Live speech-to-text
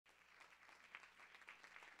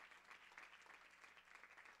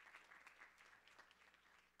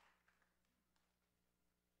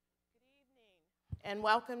And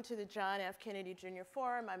welcome to the John F. Kennedy Jr.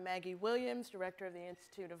 Forum. I'm Maggie Williams, Director of the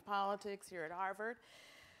Institute of Politics here at Harvard.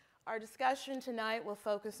 Our discussion tonight will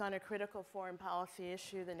focus on a critical foreign policy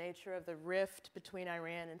issue, the nature of the rift between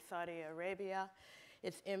Iran and Saudi Arabia,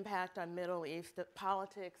 its impact on Middle East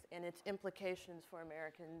politics, and its implications for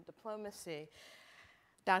American diplomacy.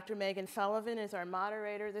 Dr. Meghan Sullivan is our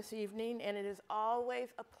moderator this evening, and it is always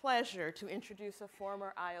a pleasure to introduce a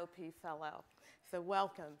former IOP fellow. So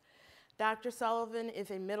welcome. Dr. Sullivan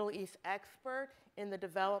is a Middle East expert in the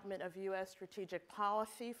development of U.S. strategic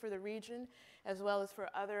policy for the region, as well as for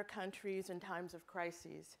other countries in times of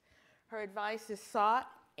crises. Her advice is sought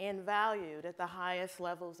and valued at the highest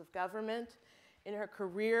levels of government. In her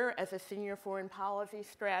career as a senior foreign policy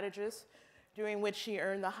strategist, during which she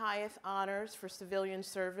earned the highest honors for civilian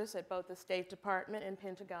service at both the State Department and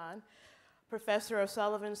Pentagon, Professor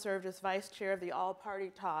O'Sullivan served as vice chair of the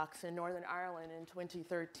All-Party Talks in Northern Ireland in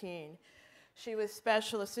 2013. She was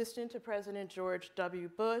special assistant to President George W.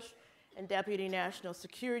 Bush and deputy national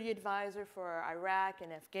security advisor for Iraq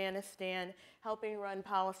and Afghanistan, helping run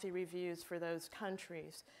policy reviews for those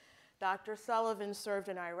countries. Dr. Sullivan served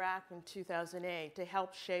in Iraq in 2008 to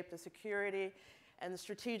help shape the security and the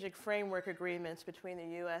strategic framework agreements between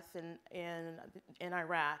the U.S. and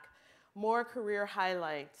Iraq. More career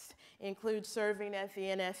highlights include serving as the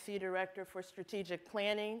NSC Director for Strategic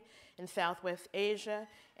Planning in Southwest Asia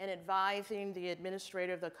and advising the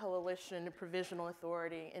administrator of the Coalition Provisional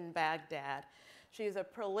Authority in Baghdad. She is a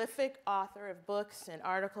prolific author of books and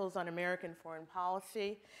articles on American foreign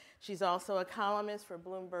policy. She's also a columnist for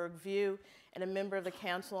Bloomberg View and a member of the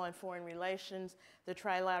Council on Foreign Relations, the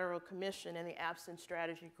Trilateral Commission, and the Absent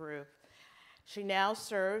Strategy Group. She now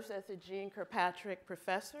serves as the Jeane Kirkpatrick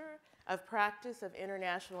Professor of Practice of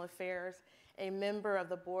International Affairs, a member of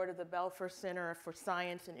the board of the Belfer Center for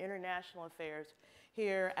Science and International Affairs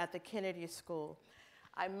here at the Kennedy School.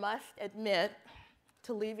 I must admit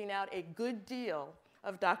to leaving out a good deal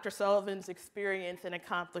of Dr. Sullivan's experience and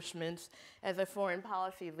accomplishments as a foreign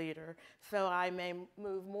policy leader, so I may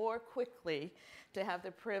move more quickly to have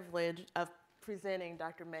the privilege of presenting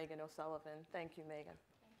Dr. Meghan O'Sullivan. Thank you, Meghan.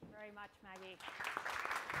 Thank you very much, Maggie.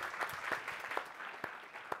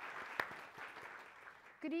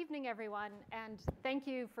 Good evening, everyone, and thank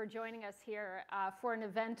you for joining us here for an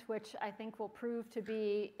event which I think will prove to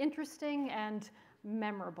be interesting and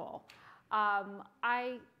memorable.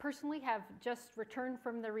 I personally have just returned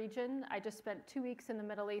from the region. I just spent 2 weeks in the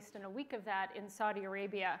Middle East and a week of that in Saudi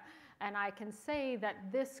Arabia, and I can say that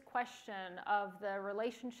this question of the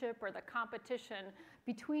relationship or the competition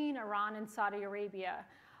between Iran and Saudi Arabia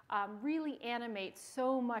really animates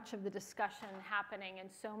so much of the discussion happening in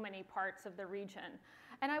so many parts of the region.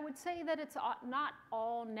 And I would say that it's not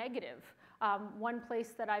all negative. One place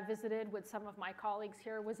that I visited with some of my colleagues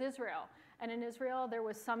here was Israel. And in Israel, there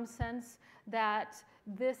was some sense that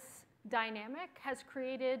this dynamic has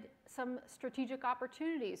created some strategic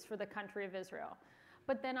opportunities for the country of Israel.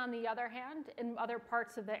 But then on the other hand, in other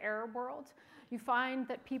parts of the Arab world, you find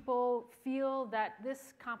that people feel that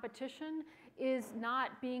this competition is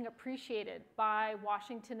not being appreciated by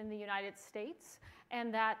Washington and the United States,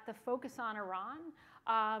 and that the focus on Iran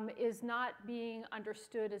is not being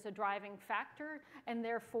understood as a driving factor, and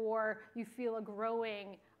therefore you feel a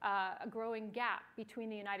growing gap between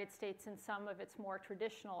the United States and some of its more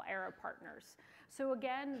traditional Arab partners. So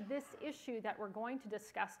again, this issue that we're going to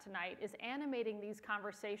discuss tonight is animating these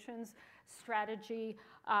conversations, strategy,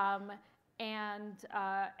 and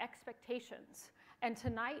expectations. And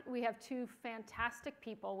tonight we have two fantastic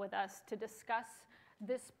people with us to discuss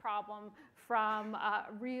this problem from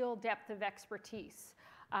real depth of expertise.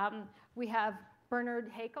 We have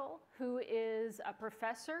Bernard Haykel, who is a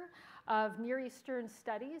professor of Near Eastern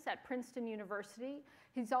Studies at Princeton University.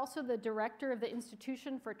 He's also the director of the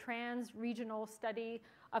Institution for Transregional Study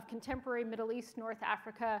of Contemporary Middle East, North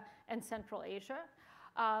Africa, and Central Asia.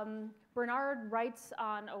 Bernard writes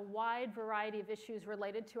on a wide variety of issues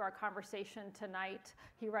related to our conversation tonight.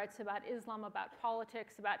 He writes about Islam, about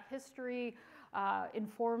politics, about history,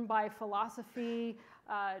 informed by philosophy,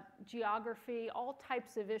 geography, all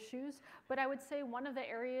types of issues. But I would say one of the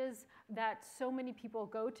areas that so many people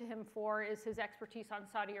go to him for is his expertise on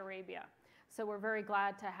Saudi Arabia. So we're very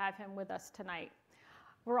glad to have him with us tonight.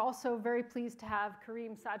 We're also very pleased to have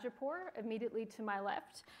Karim Sadjadpour immediately to my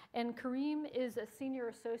left. And Karim is a senior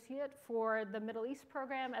associate for the Middle East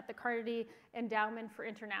program at the Carnegie Endowment for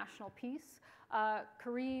International Peace.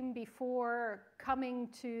 Karim, before coming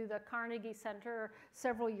to the Carnegie Center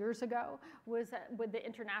several years ago, was with the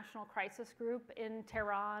International Crisis Group in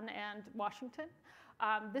Tehran and Washington.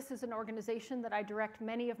 This is an organization that I direct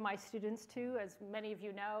many of my students to. As many of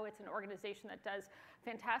you know, it's an organization that does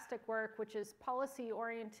fantastic work, which is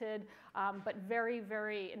policy-oriented, but very,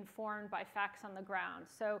 very informed by facts on the ground.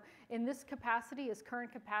 So in this capacity, his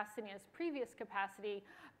current capacity and his previous capacity,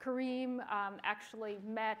 Karim actually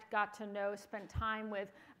met, got to know, spent time with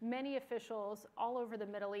many officials all over the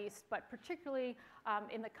Middle East, but particularly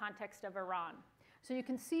in the context of Iran. So you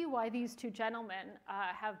can see why these two gentlemen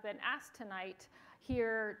have been asked tonight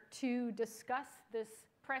here to discuss this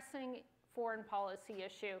pressing foreign policy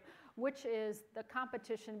issue, which is the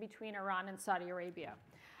competition between Iran and Saudi Arabia.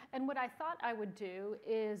 And what I thought I would do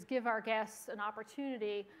is give our guests an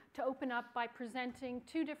opportunity to open up by presenting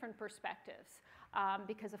two different perspectives.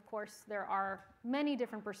 Because of course there are many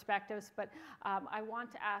different perspectives, but I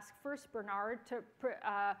want to ask first Bernard to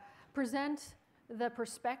present the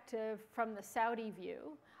perspective from the Saudi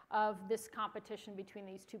view of this competition between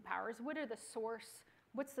these two powers.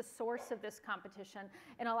 What's the source of this competition?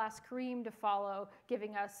 And I'll ask Karim to follow,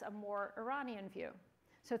 giving us a more Iranian view.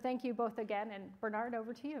 So thank you both again, and Bernard,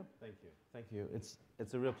 over to you. Thank you. Thank you.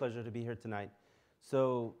 It's a real pleasure to be here tonight.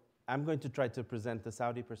 So I'm going to try to present the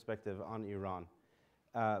Saudi perspective on Iran.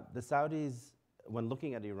 The Saudis, when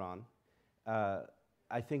looking at Iran,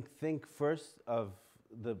 I think first of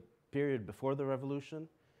the period before the revolution,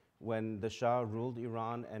 when the Shah ruled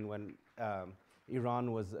Iran and when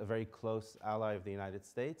Iran was a very close ally of the United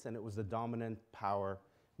States, and it was the dominant power,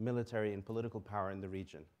 military and political power in the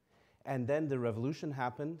region. And then the revolution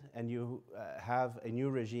happened, and you have a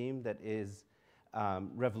new regime that is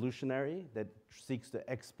revolutionary, that seeks to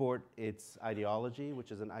export its ideology,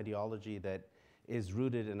 which is an ideology that is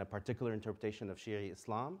rooted in a particular interpretation of Shia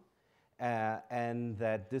Islam, and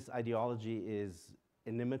that this ideology is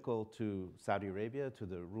inimical to Saudi Arabia, to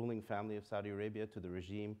the ruling family of Saudi Arabia, to the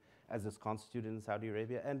regime as is constituted in Saudi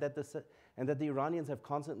Arabia, and that the Iranians have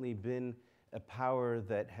constantly been a power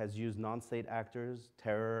that has used non-state actors,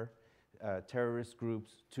 terrorist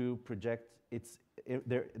groups to project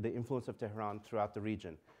the influence of Tehran throughout the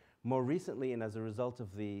region. More recently, and as a result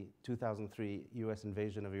of the 2003 US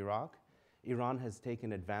invasion of Iraq, Iran has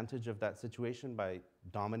taken advantage of that situation by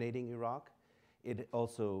dominating Iraq. It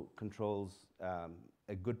also controls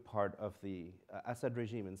a good part of the Assad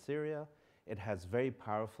regime in Syria. It has very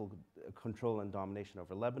powerful control and domination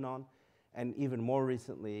over Lebanon. And even more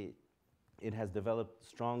recently, it has developed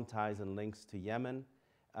strong ties and links to Yemen,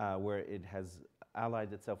 where it has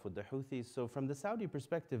allied itself with the Houthis. So from the Saudi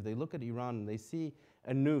perspective, they look at Iran and they see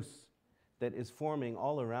a noose that is forming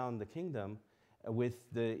all around the kingdom,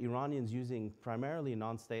 with the Iranians using primarily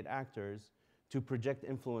non-state actors to project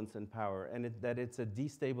influence and power, and that it's a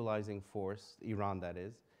destabilizing force, Iran that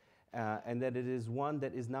is, and that it is one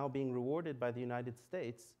that is now being rewarded by the United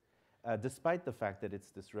States, despite the fact that it's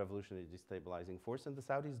this revolutionary destabilizing force, and the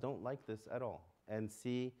Saudis don't like this at all, and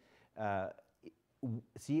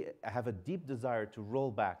have a deep desire to roll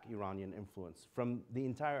back Iranian influence from the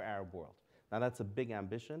entire Arab world. Now that's a big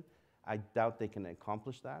ambition. I doubt they can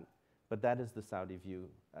accomplish that, but that is the Saudi view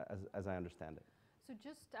as I understand it. So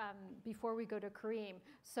just before we go to Karim,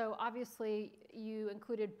 so obviously you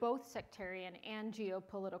included both sectarian and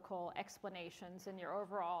geopolitical explanations in your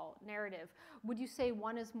overall narrative. Would you say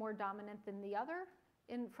one is more dominant than the other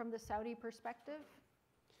from the Saudi perspective?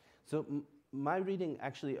 So my reading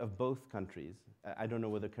actually of both countries, I don't know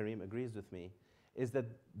whether Karim agrees with me, is that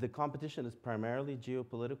the competition is primarily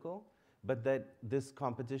geopolitical, but that this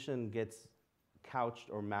competition gets couched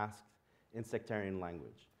or masked in sectarian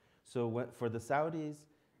language. So for the Saudis,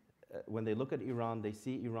 when they look at Iran, they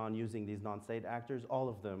see Iran using these non-state actors. All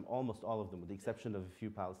of them, almost all of them, with the exception of a few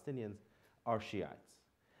Palestinians, are Shiites.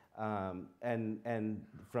 And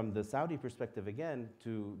from the Saudi perspective, again,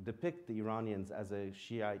 to depict the Iranians as a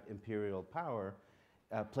Shiite imperial power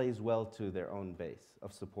plays well to their own base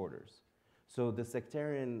of supporters. So the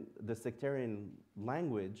sectarian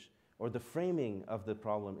language, or the framing of the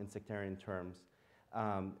problem in sectarian terms,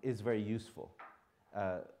 is very useful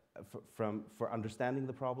for understanding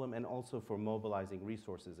the problem, and also for mobilizing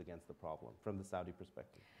resources against the problem from the Saudi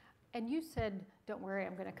perspective. And you said, don't worry,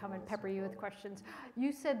 I'm going to come and pepper you with questions.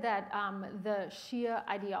 You said that the Shia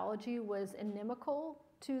ideology was inimical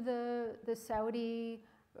to the Saudi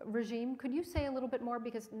regime. Could you say a little bit more?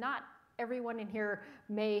 Because not everyone in here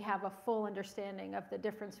may have a full understanding of the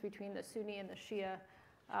difference between the Sunni and the Shia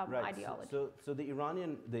ideology. So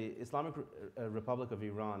the Islamic Republic of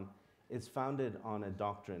Iran is founded on a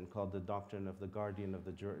doctrine called the doctrine of the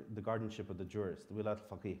guardianship of the jurist, Wilayat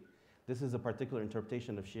al-Faqih. this is a particular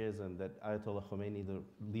interpretation of Shiism that Ayatollah Khomeini, the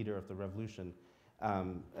leader of the revolution,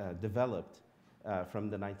 developed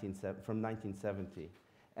from 1970.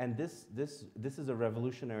 And this is a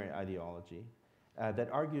revolutionary ideology that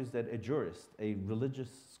argues that a jurist, a religious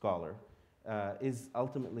scholar, is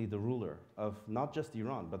ultimately the ruler of not just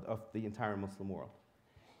Iran, but of the entire Muslim world.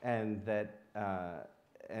 And that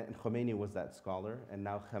and Khomeini was that scholar, and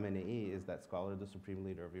now Khamenei is that scholar, the supreme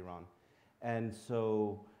leader of Iran. And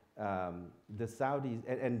so the Saudis,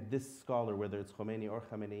 and this scholar, whether it's Khomeini or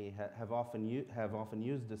Khamenei, have often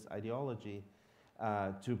used this ideology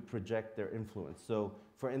to project their influence. So,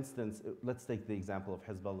 for instance, let's take the example of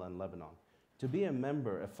Hezbollah in Lebanon. To be a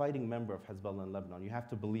fighting member of Hezbollah in Lebanon, you have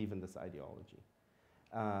to believe in this ideology.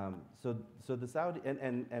 So the Saudi,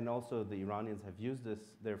 and also the Iranians have used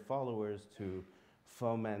their followers to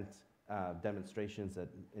foment demonstrations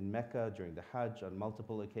in Mecca during the Hajj on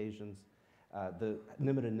multiple occasions. The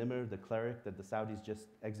Nimr al-Nimr, the cleric that the Saudis just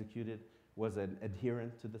executed, was an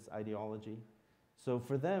adherent to this ideology. So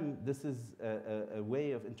for them, this is a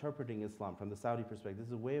way of interpreting Islam from the Saudi perspective. This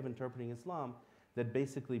is a way of interpreting Islam that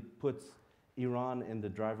basically puts Iran in the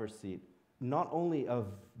driver's seat, not only of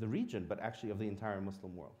the region, but actually of the entire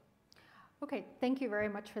Muslim world. Okay, thank you very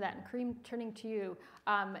much for that. And Karim, turning to you,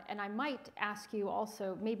 and I might ask you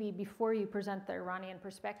also, maybe before you present the Iranian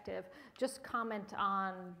perspective, just comment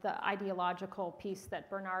on the ideological piece that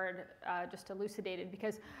Bernard just elucidated,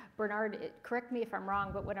 because Bernard, correct me if I'm wrong,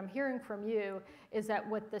 but what I'm hearing from you is that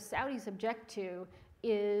what the Saudis object to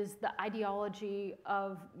is the ideology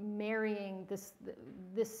of marrying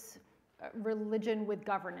this religion with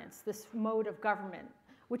governance, this mode of government,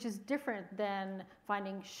 which is different than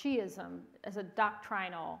finding Shiism as a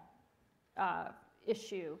doctrinal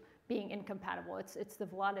issue being incompatible. It's the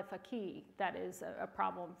Vlad Faqih that is a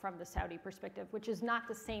problem from the Saudi perspective, which is not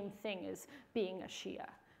the same thing as being a Shia.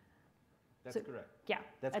 That's correct. Yeah,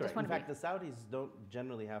 that's correct. In fact, the Saudis don't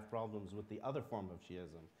generally have problems with the other form of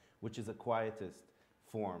Shiism, which is a quietist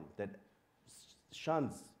form that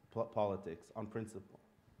shuns politics on principle.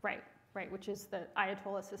 Right, which is the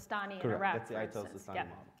Ayatollah Sistani in Iraq. That's the Ayatollah Sistani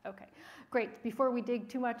model. Okay, great. Before we dig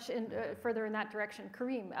too much further in that direction,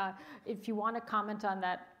 Karim, if you want to comment on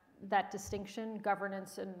that distinction,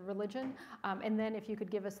 governance and religion, and then if you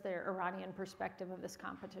could give us the Iranian perspective of this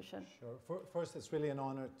competition. Sure. First, it's really an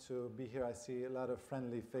honor to be here. I see a lot of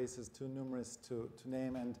friendly faces, too numerous to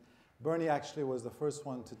name, and Bernie actually was the first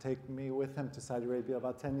one to take me with him to Saudi Arabia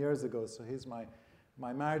about 10 years ago, so he's my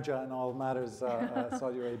marja in all matters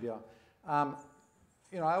Saudi Arabia. I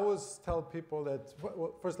always tell people that,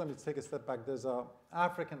 well, first let me take a step back. There's an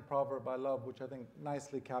African proverb I love, which I think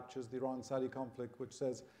nicely captures the Iran-Saudi conflict, which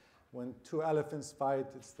says, when two elephants fight,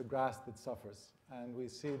 it's the grass that suffers. And we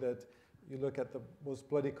see that you look at the most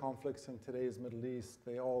bloody conflicts in today's Middle East,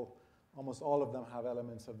 almost all of them have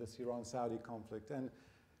elements of this Iran-Saudi conflict. And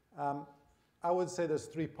I would say there's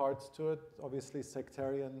three parts to it. Obviously,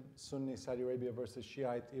 sectarian, Sunni, Saudi Arabia versus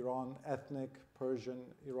Shiite Iran, ethnic, Persian,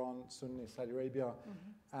 Iran, Sunni, Saudi Arabia,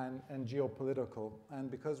 and geopolitical. And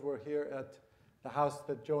because we're here at the house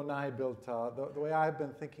that Joe and I built, the way I've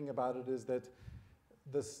been thinking about it is that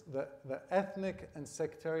the ethnic and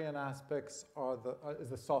sectarian aspects is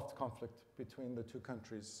the soft conflict between the two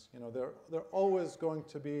countries. They're always going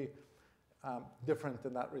to be different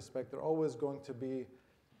in that respect. They're always going to be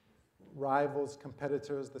rivals,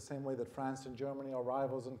 competitors, the same way that France and Germany are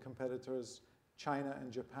rivals and competitors, China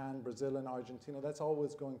and Japan, Brazil and Argentina, that's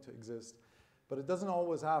always going to exist. But it doesn't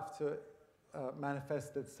always have to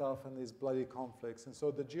manifest itself in these bloody conflicts. And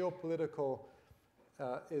so the geopolitical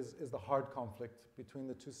is the hard conflict between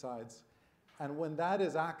the two sides. And when that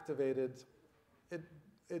is activated,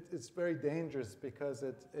 it's very dangerous because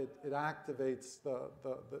it activates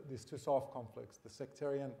these two soft conflicts, the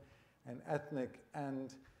sectarian and ethnic.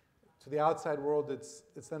 And to the outside world, it's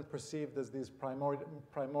then perceived as these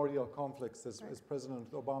primordial conflicts, as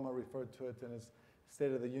President Obama referred to it in his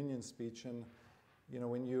State of the Union speech. And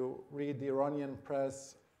when you read the Iranian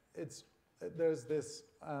press, there's this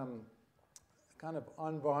kind of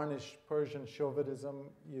unvarnished Persian chauvinism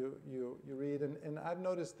you read, and I've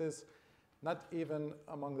noticed this not even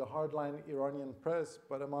among the hardline Iranian press,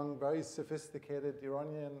 but among very sophisticated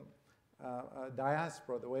Iranian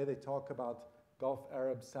diaspora, the way they talk about Gulf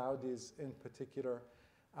Arab Saudis in particular.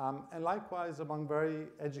 And likewise among very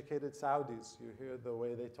educated Saudis, you hear the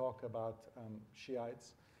way they talk about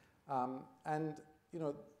Shiites. And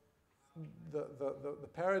the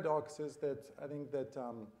paradox is that I think that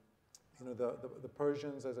the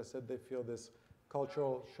Persians, as I said, they feel this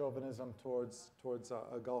cultural chauvinism towards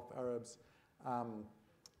Gulf Arabs.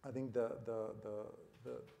 I think the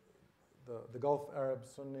the Gulf Arab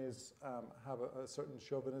Sunnis have a certain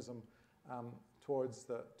chauvinism towards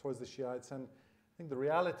the Shiites. And I think the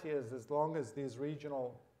reality is, as long as these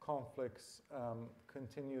regional conflicts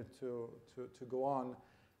continue to go on,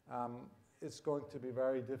 it's going to be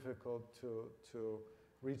very difficult to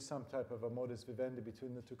reach some type of a modus vivendi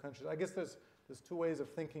between the two countries. I guess there's two ways of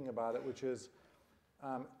thinking about it, which is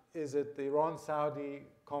it the Iran-Saudi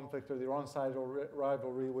conflict or the Iran-Saudi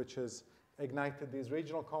rivalry which has ignited these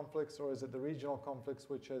regional conflicts, or is it the regional conflicts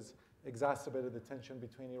which has exacerbated the tension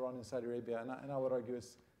between Iran and Saudi Arabia? And I would argue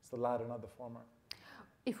it's the latter, not the former.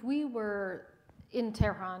 If we were in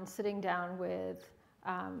Tehran sitting down with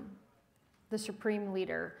the supreme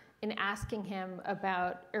leader and asking him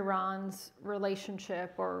about Iran's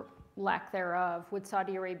relationship or lack thereof with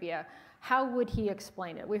Saudi Arabia, how would he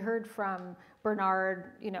explain it? We heard from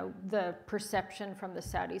Bernard, the perception from the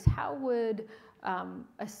Saudis. How would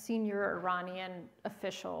a senior Iranian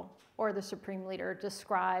official or the supreme leader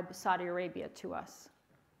describe Saudi Arabia to us?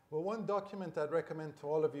 Well, one document I'd recommend to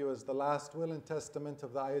all of you is the last will and testament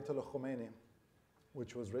of the Ayatollah Khomeini,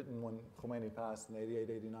 which was written when Khomeini passed in 88,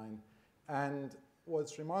 89. And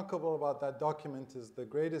what's remarkable about that document is the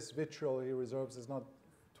greatest vitriol he reserves is not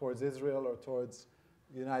towards Israel or towards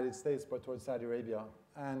the United States, but towards Saudi Arabia.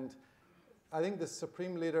 And I think the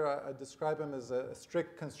supreme leader, I describe him as a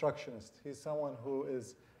strict constructionist. He's someone who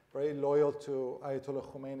is very loyal to Ayatollah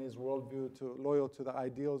Khomeini's worldview, loyal to the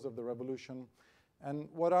ideals of the revolution. And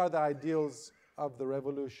what are the ideals of the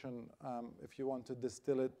revolution, if you want to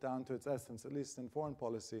distill it down to its essence, at least in foreign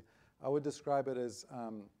policy? I would describe it as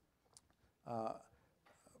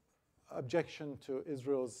objection to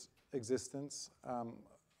Israel's existence,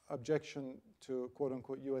 objection to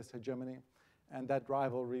quote-unquote US hegemony, and that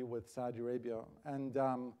rivalry with Saudi Arabia. And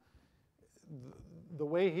the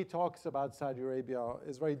way he talks about Saudi Arabia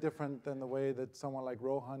is very different than the way that someone like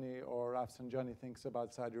Rouhani or Rafsanjani thinks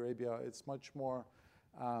about Saudi Arabia. It's much more,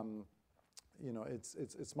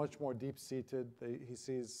 it's much more deep-seated. He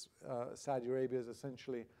sees Saudi Arabia as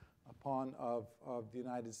essentially a pawn of the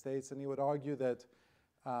United States, and he would argue that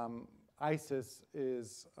ISIS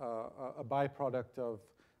is a byproduct of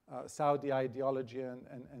Saudi ideology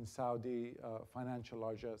and Saudi financial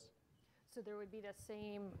largesse. So there would be the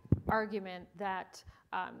same argument that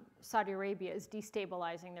Saudi Arabia is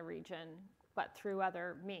destabilizing the region, but through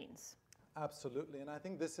other means. Absolutely, and I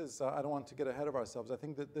think this is, I don't want to get ahead of ourselves, I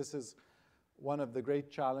think that this is one of the great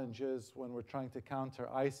challenges when we're trying to counter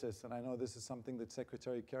ISIS, and I know this is something that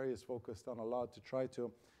Secretary Kerry is focused on a lot, to try to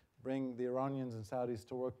bring the Iranians and Saudis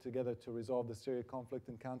to work together to resolve the Syria conflict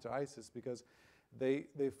and counter ISIS, because they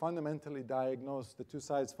fundamentally diagnose, the two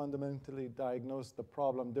sides fundamentally diagnose the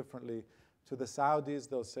problem differently. To the Saudis,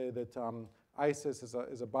 they'll say that ISIS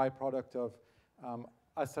is a byproduct of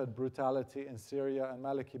Assad brutality in Syria and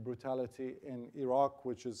Maliki brutality in Iraq,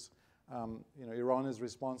 which is, Iran is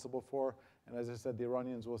responsible for. And as I said, the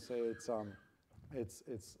Iranians will say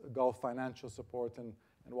it's Gulf financial support and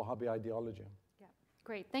Wahhabi ideology. Yeah,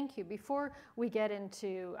 great, thank you. Before we get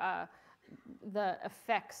into the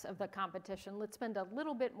effects of the competition, let's spend a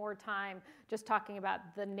little bit more time just talking about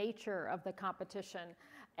the nature of the competition.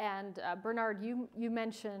 And Bernard, you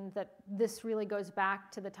mentioned that this really goes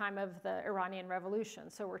back to the time of the Iranian Revolution.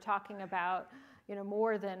 So we're talking about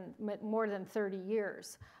more than 30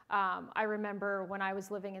 years. I remember when I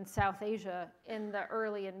was living in South Asia in the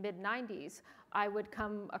early and mid-90s, I would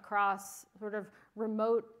come across sort of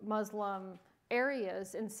remote Muslim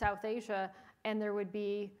areas in South Asia, and there would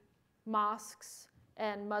be mosques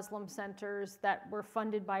and Muslim centers that were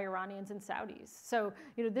funded by Iranians and Saudis. So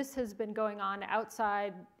this has been going on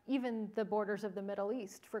outside even the borders of the Middle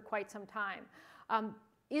East for quite some time.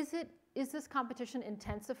 Is this competition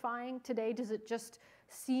intensifying today? Does it just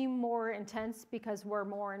seem more intense because we're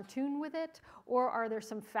more in tune with it? Or are there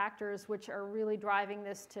some factors which are really driving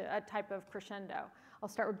this to a type of crescendo? I'll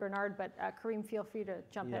start with Bernard, but Karim, feel free to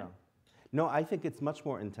jump in. No, I think it's much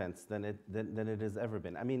more intense than it has ever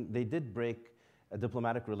been. I mean, they did break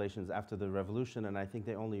diplomatic relations after the revolution, and I think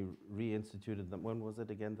they only reinstituted them. When was it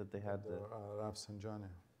again that they had the Rafsanjani?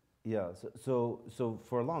 Yeah. So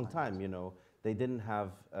for a long time, they didn't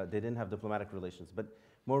have diplomatic relations. But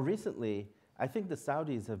more recently, I think the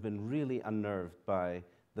Saudis have been really unnerved by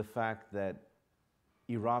the fact that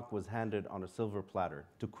Iraq was handed on a silver platter,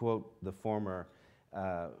 to quote the former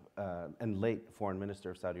and late foreign minister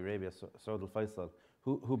of Saudi Arabia, Saud al-Faisal,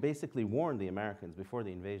 who basically warned the Americans before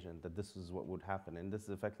the invasion that this is what would happen, and this is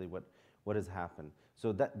effectively what has happened.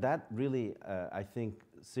 So that really, I think,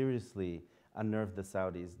 seriously unnerved the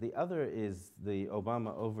Saudis. The other is the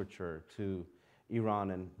Obama overture to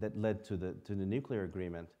Iran, and that led to the nuclear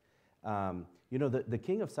agreement. You know, the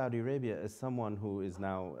king of Saudi Arabia is someone who is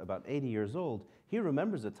now about 80 years old. He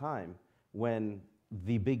remembers a time when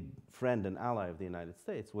the big friend and ally of the United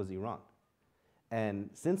States was Iran. And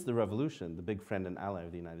since the revolution, the big friend and ally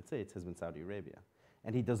of the United States has been Saudi Arabia.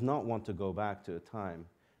 And he does not want to go back to a time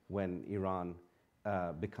when Iran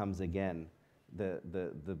becomes again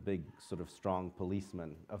the big sort of strong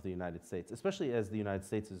policeman of the United States, especially as the United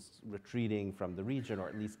States is retreating from the region, or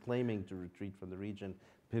at least claiming to retreat from the region,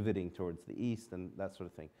 pivoting towards the east and that sort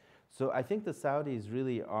of thing. So I think the Saudis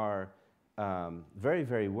really are very,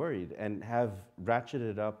 very worried and have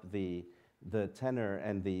ratcheted up the tenor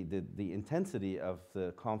and the intensity of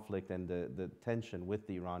the conflict and the tension with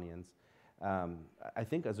the Iranians. I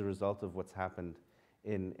think as a result of what's happened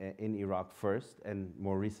in Iraq first, and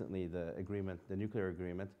more recently the nuclear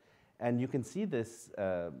agreement. And you can see this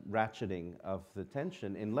ratcheting of the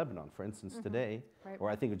tension in Lebanon. For instance, today, or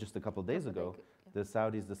I think just a couple of days ago, the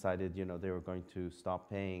Saudis decided, you know, they were going to stop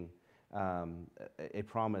paying a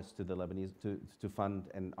promise to the Lebanese to fund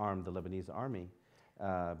and arm the Lebanese army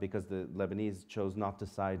because the Lebanese chose not to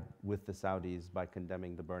side with the Saudis by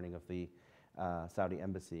condemning the burning of the Saudi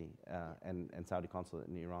embassy and Saudi consulate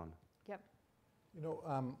in Iran. Yep. You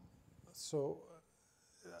know, so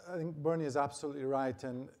I think Bernie is absolutely right.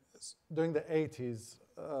 And during the 80s,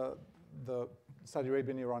 the Saudi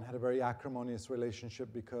Arabia and Iran had a very acrimonious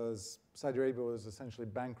relationship because Saudi Arabia was essentially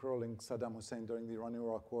bankrolling Saddam Hussein during the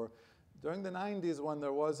Iran-Iraq War. During the 90s, when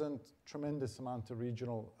there wasn't tremendous amount of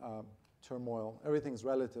regional turmoil, everything's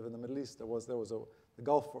relative. In the Middle East, there was the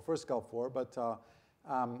Gulf War, first Gulf War, but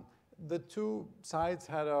the two sides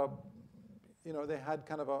had they had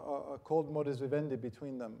kind of a cold modus vivendi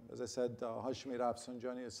between them. As I said, Hashemi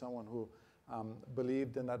Rafsanjani is someone who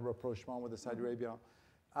believed in that rapprochement with Saudi Arabia.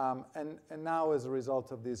 And now, as a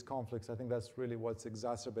result of these conflicts, I think that's really what's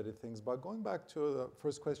exacerbated things. But going back to the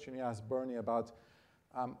first question you asked Bernie about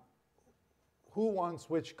who wants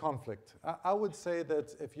which conflict, I would say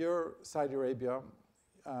that if you're Saudi Arabia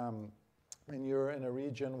and you're in a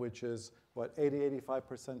region which is,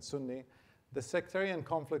 85% Sunni, the sectarian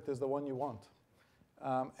conflict is the one you want.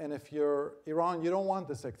 And if you're Iran, you don't want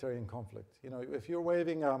the sectarian conflict. You know, if you're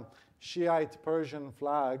waving a Shiite Persian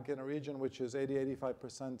flag in a region which is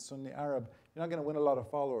 85% Sunni Arab, you're not going to win a lot of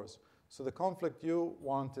followers. So the conflict you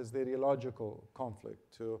want is the ideological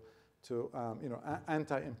conflict to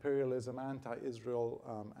anti-imperialism,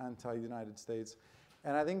 anti-Israel, anti-United States.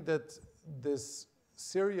 And I think that this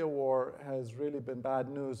Syria war has really been bad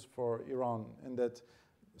news for Iran, in that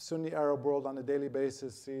Sunni Arab world on a daily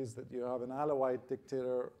basis sees that you have an Alawite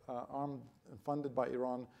dictator armed and funded by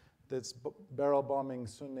Iran that's barrel bombing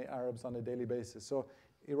Sunni Arabs on a daily basis. So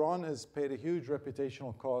Iran has paid a huge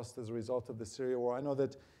reputational cost as a result of the Syria war. I know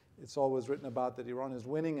that it's always written about that Iran is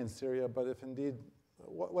winning in Syria, but if indeed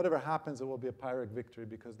whatever happens, it will be a Pyrrhic victory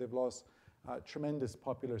because they've lost tremendous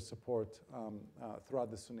popular support throughout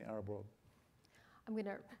the Sunni Arab world. I'm going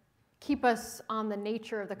to keep us on the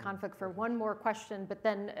nature of the conflict for one more question, but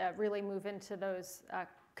then really move into those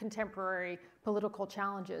contemporary political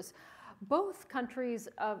challenges. Both countries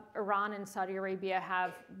of Iran and Saudi Arabia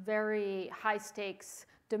have very high stakes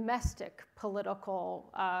domestic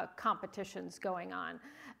political competitions going on.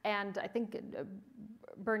 And I think,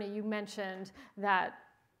 Bernie, you mentioned that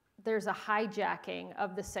there's a hijacking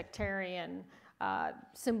of the sectarian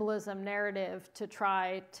symbolism narrative to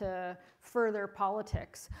try to further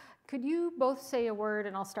politics. Could you both say a word,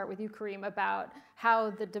 and I'll start with you, Karim, about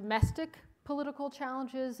how the domestic political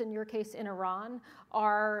challenges, in your case in Iran,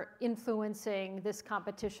 are influencing this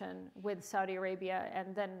competition with Saudi Arabia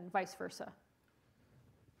and then vice versa?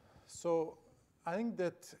 So I think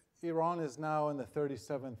that Iran is now in the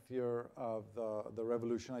 37th year of the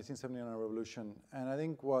revolution, 1979 revolution. And I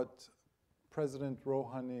think what President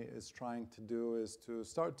Rouhani is trying to do is to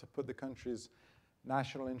start to put the country's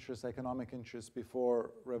national interests, economic interests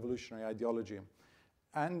before revolutionary ideology.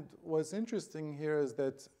 And what's interesting here is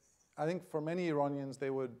that I think for many Iranians,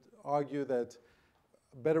 they would argue that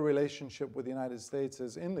a better relationship with the United States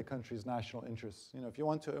is in the country's national interests. You know, if you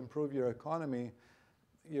want to improve your economy,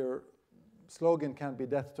 your slogan can't be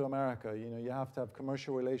death to America. You know, you have to have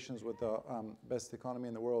commercial relations with the best economy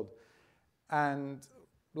in the world. And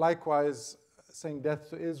likewise, saying death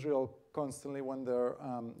to Israel constantly when there,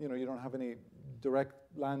 you don't have any direct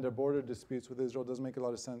land or border disputes with Israel doesn't make a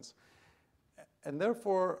lot of sense. And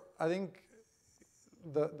therefore, I think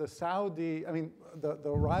the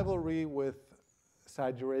rivalry with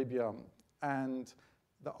Saudi Arabia and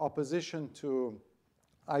the opposition to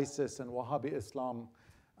ISIS and Wahhabi Islam,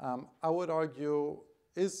 I would argue,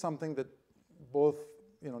 is something that both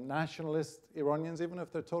nationalist Iranians, even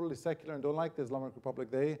if they're totally secular and don't like the Islamic Republic,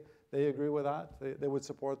 they agree with that. They would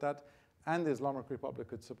support that, and the Islamic Republic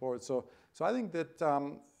could support. So I think that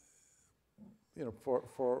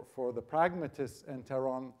for the pragmatists in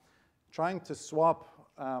Tehran, trying to swap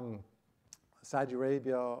Saudi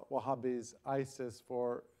Arabia, Wahhabis, ISIS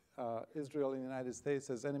for Israel and the United States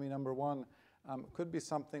as enemy number one could be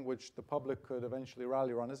something which the public could eventually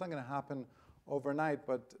rally around. It's not going to happen overnight,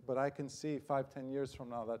 but I can see 5-10 years from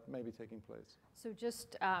now that may be taking place. So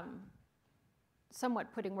just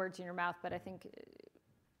somewhat putting words in your mouth, but I think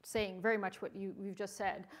saying very much what you've just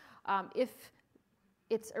said. If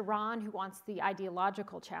it's Iran who wants the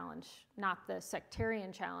ideological challenge, not the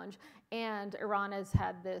sectarian challenge, and Iran has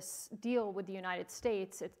had this deal with the United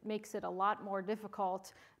States, it makes it a lot more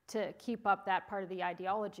difficult to keep up that part of the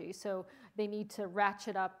ideology. So they need to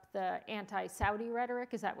ratchet up the anti-Saudi rhetoric.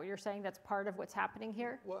 Is that what you're saying? That's part of what's happening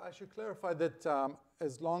here? Well, I should clarify that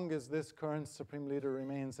as long as this current supreme leader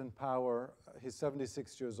remains in power, he's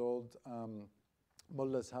 76 years old.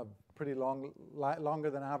 Mullahs have pretty longer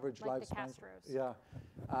than average like lifespans. The Castros.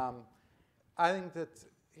 Yeah. I think that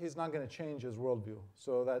he's not going to change his worldview,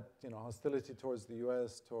 so that hostility towards the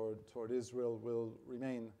U.S., toward Israel will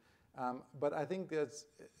remain. But I think that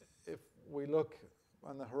if we look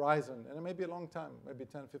on the horizon, and it may be a long time, maybe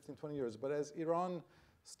 10, 15, 20 years, but as Iran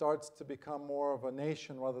starts to become more of a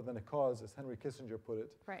nation rather than a cause, as Henry Kissinger put it,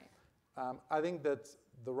 right. I think that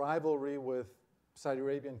the rivalry with Saudi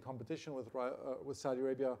Arabia and competition with Saudi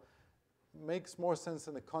Arabia makes more sense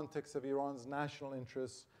in the context of Iran's national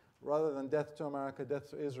interests rather than death to America, death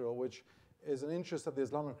to Israel, which is an interest of the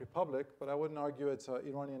Islamic Republic, but I wouldn't argue it's an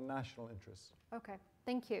Iranian national interest. Okay,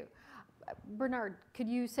 thank you. Bernard, could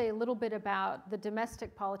you say a little bit about the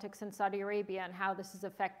domestic politics in Saudi Arabia and how this is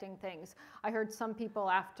affecting things? I heard some people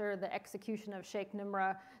after the execution of Sheikh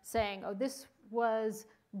Nimrah saying, oh, this was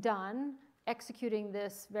done, executing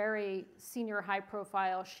this very senior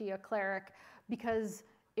high-profile Shia cleric because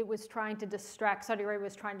it was trying to distract, Saudi Arabia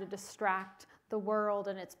was trying to distract the world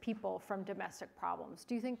and its people from domestic problems.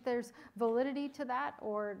 Do you think there's validity to that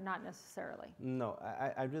or not necessarily? No,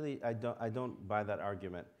 I don't buy that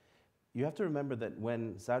argument. You have to remember that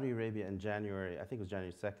when Saudi Arabia in January, I think it was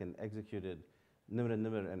January 2nd, executed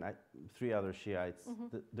Nimr and 3 other Shiites,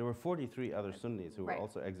 there were 43 other Sunnis who were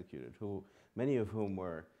also executed, many of whom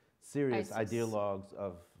were serious ideologues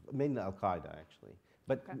of, mainly Al-Qaeda actually,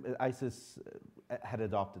 but ISIS had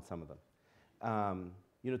adopted some of them.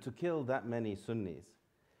 To kill that many Sunnis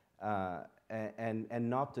and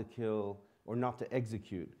not to kill or not to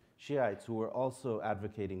execute Shiites who were also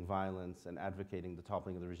advocating violence and advocating the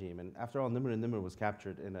toppling of the regime. And after all, Nimr was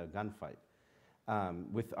captured in a gunfight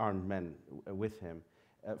with armed men with him.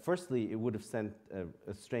 Firstly, it would have sent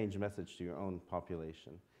a strange message to your own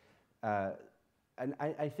population. And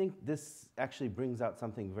I think this actually brings out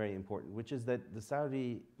something very important, which is that the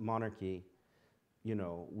Saudi monarchy,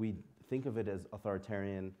 we think of it as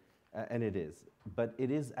authoritarian, and it is, but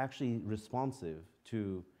it is actually responsive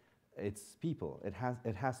to its people. It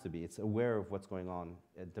has to be. It's aware of what's going on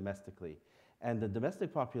domestically. And the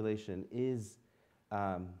domestic population is,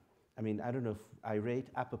 I don't know if irate,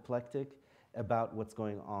 apoplectic about what's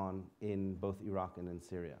going on in both Iraq and in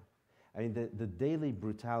Syria. I mean, the daily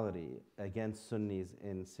brutality against Sunnis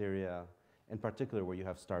in Syria, in particular where you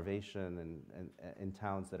have starvation and in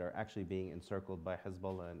towns that are actually being encircled by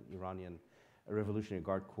Hezbollah and Iranian Revolutionary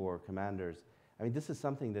Guard Corps commanders. I mean, this is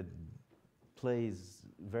something that plays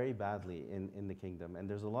very badly in the kingdom, and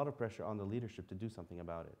there's a lot of pressure on the leadership to do something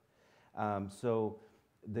about it. So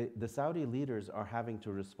the Saudi leaders are having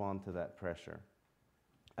to respond to that pressure.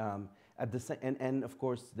 And of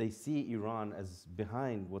course, they see Iran as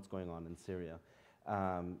behind what's going on in Syria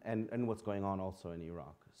and what's going on also in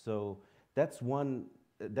Iraq. So that's one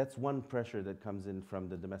pressure that comes in from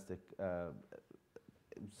the domestic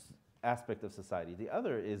aspect of society. The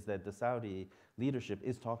other is that the Saudi leadership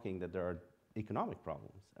is talking that there are economic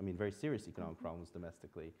problems, very serious economic problems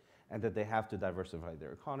domestically, and that they have to diversify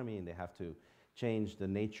their economy and they have to change the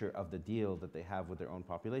nature of the deal that they have with their own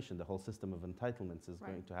population. The whole system of entitlements is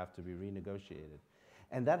going to have to be renegotiated.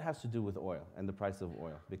 And that has to do with oil and the price of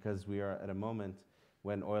oil, because we are at a moment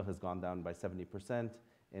when oil has gone down by 70%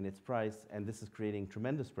 in its price, and this is creating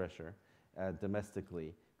tremendous pressure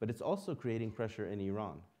domestically, but it's also creating pressure in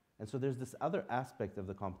Iran. And so there's this other aspect of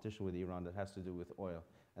the competition with Iran that has to do with oil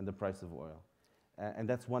and the price of oil. And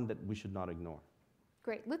that's one that we should not ignore.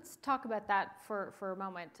 Great. Let's talk about that for a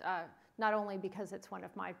moment, not only because it's one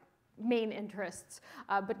of my main interests,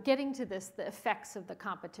 but getting to this, the effects of the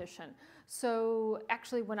competition. So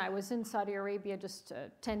actually, when I was in Saudi Arabia just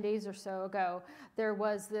 10 days or so ago, there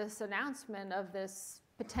was this announcement of this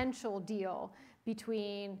potential deal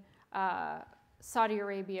between Saudi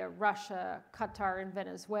Arabia, Russia, Qatar, and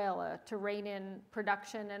Venezuela to rein in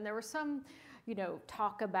production. And there was some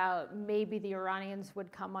talk about maybe the Iranians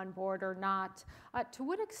would come on board or not. To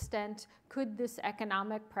what extent could this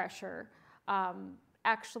economic pressure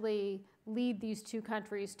actually lead these two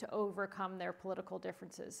countries to overcome their political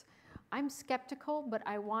differences? I'm skeptical, but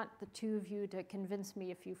I want the two of you to convince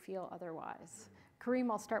me if you feel otherwise.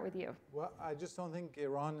 Karim, I'll start with you. Well, I just don't think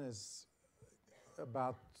Iran is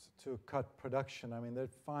about to cut production. I mean, they're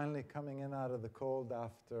finally coming in out of the cold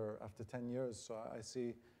after 10 years, so I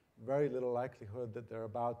see very little likelihood that they're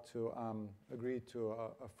about to agree to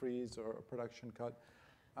a freeze or a production cut.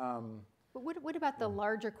 But what about the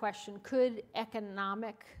larger question? Could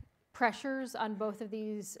economic pressures on both of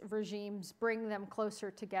these regimes bring them closer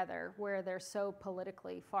together where they're so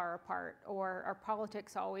politically far apart? Or are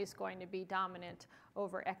politics always going to be dominant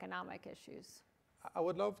over economic issues? I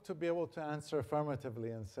would love to be able to answer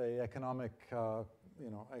affirmatively and say economic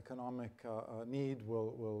need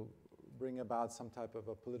will bring about some type of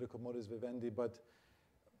a political modus vivendi, but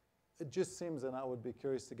it just seems, and I would be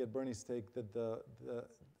curious to get Bernie's take, that the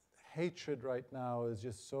hatred right now is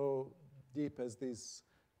just so deep as these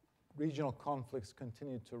regional conflicts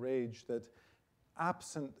continue to rage that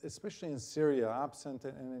absent, especially in Syria, absent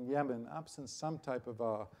and in Yemen, absent some type of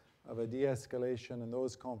a de-escalation in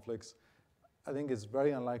those conflicts, I think it's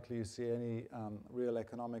very unlikely you see any real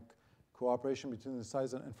economic cooperation between the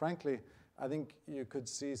sides. And frankly, I think you could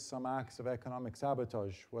see some acts of economic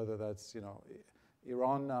sabotage, whether that's,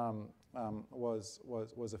 Iran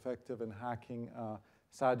was effective in hacking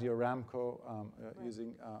Saudi Aramco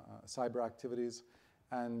using cyber activities.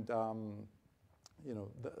 And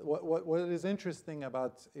what is interesting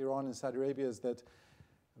about Iran and Saudi Arabia is that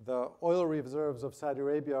the oil reserves of Saudi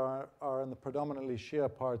Arabia are in the predominantly Shia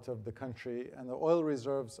part of the country, and the oil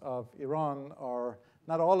reserves of Iran are,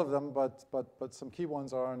 not all of them, but some key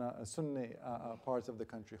ones are in a Sunni part of the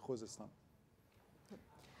country, Khuzestan.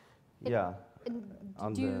 Yeah.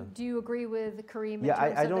 Do you agree with Karim in yeah,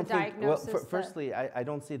 terms I of don't the think, diagnosis? well, firstly, I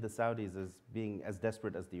don't see the Saudis as being as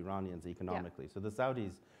desperate as the Iranians economically. Yeah. So the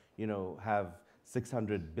Saudis, have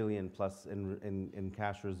 600 billion plus in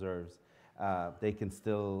cash reserves. They can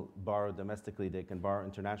still borrow domestically, they can borrow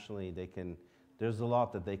internationally, there's a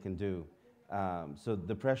lot that they can do. So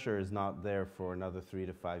the pressure is not there for another 3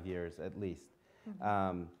 to 5 years at least.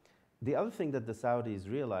 Mm-hmm. The other thing that the Saudis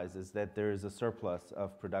realize is that there is a surplus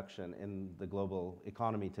of production in the global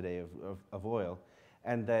economy today of oil,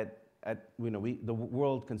 and that the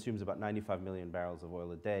world consumes about 95 million barrels of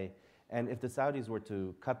oil a day. And if the Saudis were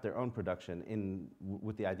to cut their own production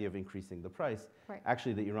with the idea of increasing the price, right,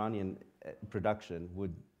 actually the Iranian production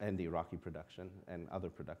would, and the Iraqi production and other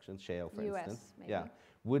productions, shale for instance, maybe, yeah,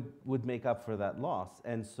 would make up for that loss.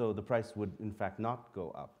 And so the price would in fact not go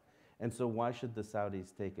up. And so why should the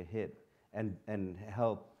Saudis take a hit and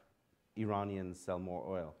help Iranians sell more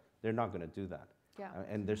oil? They're not going to do that. Yeah.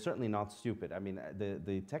 And they're certainly not stupid. I mean,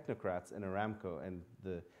 the technocrats in Aramco and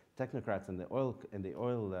the technocrats in the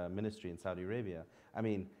oil ministry in Saudi Arabia, I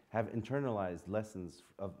mean, have internalized lessons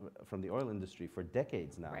from the oil industry for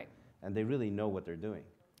decades now. Right. And they really know what they're doing.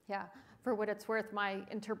 Yeah. For what it's worth, my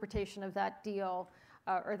interpretation of that deal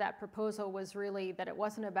or that proposal was really that it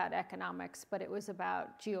wasn't about economics, but it was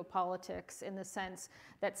about geopolitics in the sense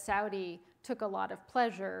that Saudi took a lot of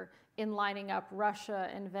pleasure in lining up Russia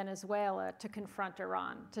and Venezuela to confront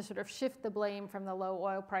Iran, to sort of shift the blame from the low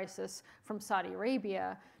oil prices from Saudi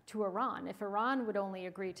Arabia to Iran. If Iran would only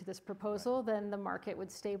agree to this proposal, then the market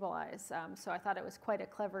would stabilize. So I thought it was quite a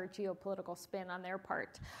clever geopolitical spin on their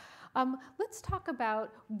part. Let's talk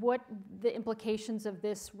about what the implications of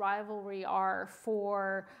this rivalry are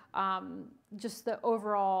for just the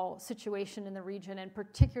overall situation in the region, and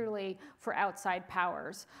particularly for outside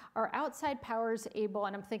powers. Are outside powers able,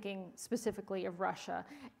 and I'm thinking specifically of Russia,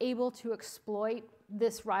 able to exploit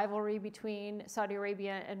this rivalry between Saudi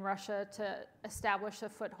Arabia and Russia to establish a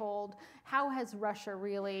foothold? How has Russia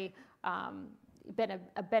really been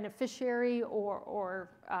a beneficiary or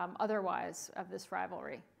otherwise of this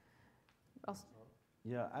rivalry?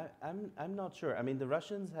 Yeah, I'm not sure. I mean, the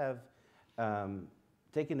Russians have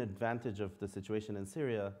taken advantage of the situation in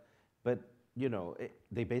Syria, but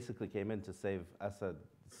they basically came in to save Assad's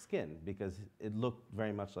skin because it looked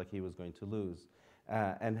very much like he was going to lose,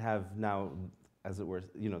 and have now, as it were,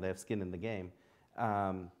 they have skin in the game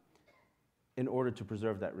in order to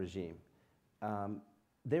preserve that regime.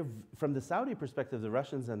 From the Saudi perspective, the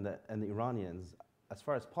Russians and the Iranians, as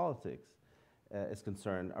far as politics is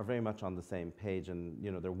concerned, are very much on the same page, and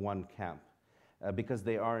they're one camp because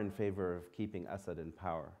they are in favor of keeping Assad in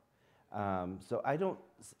power. So I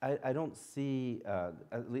don't see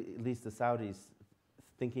at least the Saudis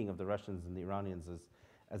thinking of the Russians and the Iranians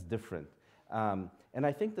as different. And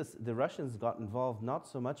I think the Russians got involved not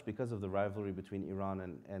so much because of the rivalry between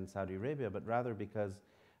Iran and Saudi Arabia, but rather because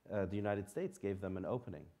the United States gave them an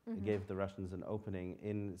opening. It gave the Russians an opening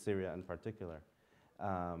in Syria in particular,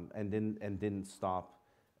 and didn't stop,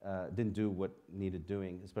 didn't do what needed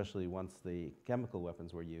doing, especially once the chemical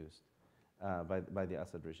weapons were used by the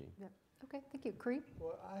Assad regime. Yeah. Okay, thank you. Karim?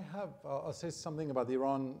 Well, I'll say something about the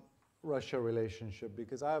Iran-Russia relationship,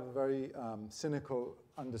 because I have a very cynical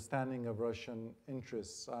understanding of Russian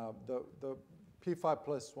interests. The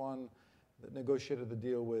P5+1 that negotiated the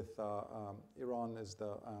deal with Iran is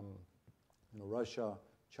Russia,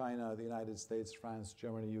 China, the United States, France,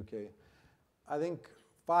 Germany, UK. I think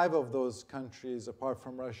 5 of those countries, apart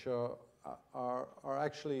from Russia, are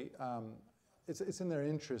actually, it's in their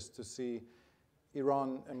interest to see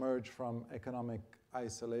Iran emerge from economic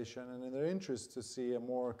isolation, and in their interest to see a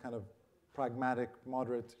more kind of pragmatic,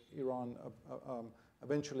 moderate Iran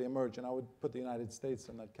eventually emerge. And I would put the United States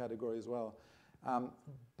in that category as well.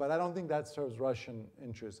 But I don't think that serves Russian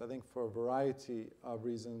interests. I think for a variety of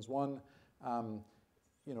reasons. One, Iran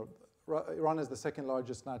is the second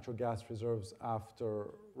largest natural gas reserves after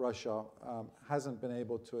Russia, hasn't been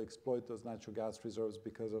able to exploit those natural gas reserves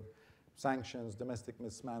because of sanctions, domestic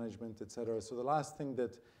mismanagement, et cetera. So the last thing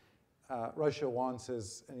that Russia wants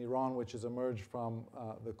is an Iran which has emerged from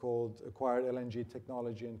the cold, acquired LNG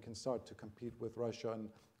technology and can start to compete with Russia and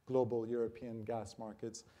global European gas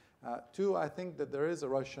markets. 2, I think that there is a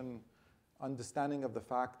Russian understanding of the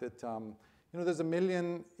fact that there's 1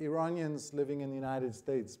 million Iranians living in the United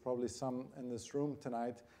States, probably some in this room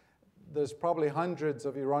tonight. There's probably hundreds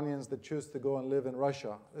of Iranians that choose to go and live in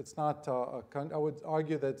Russia. It's not I would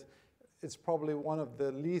argue that it's probably one of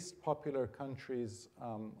the least popular countries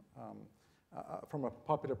from a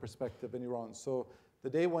popular perspective in Iran. So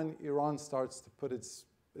the day when Iran starts to put its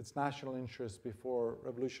national interests before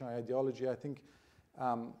revolutionary ideology, I think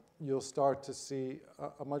you'll start to see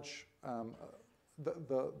a much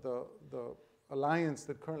the alliance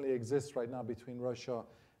that currently exists right now between Russia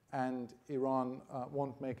and Iran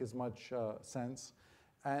won't make as much sense.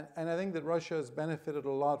 And I think that Russia has benefited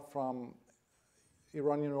a lot from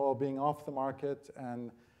Iranian oil being off the market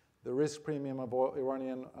and the risk premium of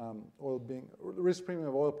Iranian risk premium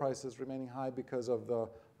of oil prices remaining high because of the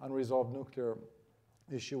unresolved nuclear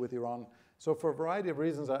issue with Iran. So for a variety of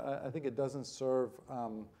reasons, I think it doesn't serve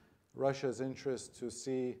Russia's interest to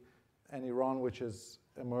see an Iran which has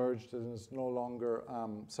emerged and is no longer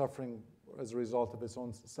suffering as a result of its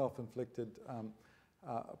own self-inflicted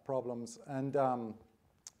problems. And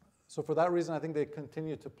so for that reason, I think they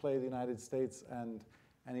continue to play the United States and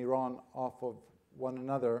Iran off of one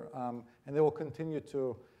another, and they will continue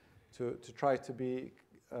to try to be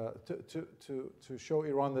to show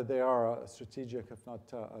Iran that they are a strategic, if not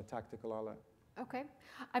a tactical ally. Okay,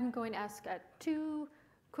 I'm going to ask 2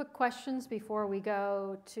 quick questions before we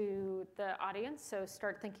go to the audience. So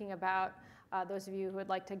start thinking about those of you who would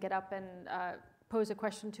like to get up and pose a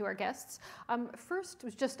question to our guests. First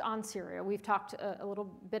was just on Syria. We've talked a little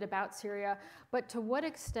bit about Syria, but to what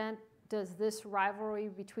extent does this rivalry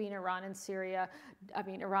between Iran and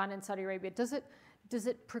Iran and Saudi Arabia, does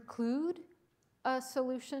it preclude a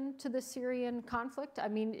solution to the Syrian conflict? I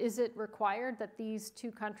mean, is it required that these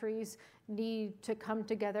 2 countries need to come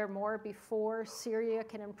together more before Syria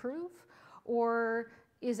can improve? Or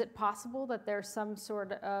is it possible that there's some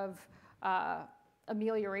sort of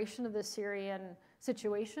amelioration of the Syrian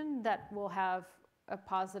situation that will have a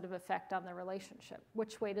positive effect on the relationship?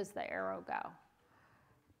 Which way does the arrow go?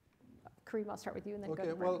 Karim, I'll start with you and then go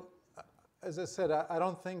to Bernie. Well, as I said, I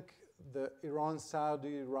don't think the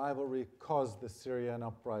Iran-Saudi rivalry caused the Syrian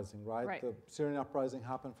uprising, right? The Syrian uprising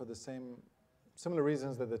happened for the similar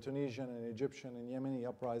reasons that the Tunisian and Egyptian and Yemeni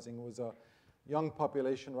uprising was a young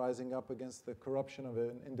population rising up against the corruption of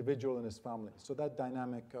an individual and his family. So that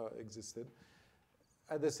dynamic existed.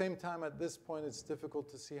 At the same time, at this point, it's difficult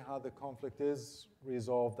to see how the conflict is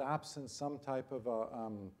resolved, absent some type of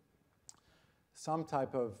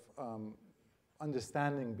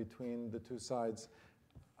understanding between the 2 sides.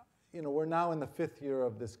 We're now in the 5th year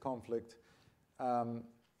of this conflict.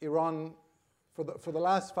 Iran, for the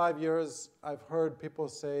last 5 years, I've heard people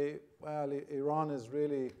say, well, Iran is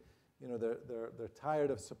really, they're tired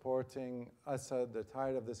of supporting Assad, they're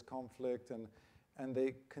tired of this conflict, and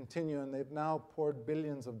they continue, and they've now poured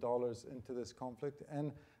billions of dollars into this conflict.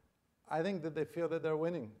 And I think that they feel that they're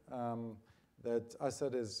winning, that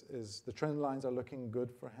Assad the trend lines are looking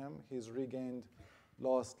good for him. He's regained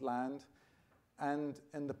lost land. And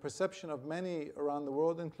in the perception of many around the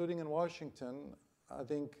world, including in Washington, I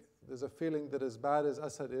think there's a feeling that as bad as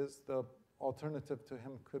Assad is, the alternative to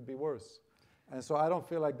him could be worse. And so I don't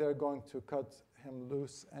feel like they're going to cut him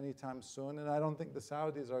loose anytime soon. And I don't think the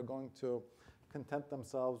Saudis are going to content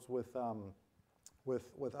themselves with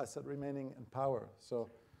Assad remaining in power. So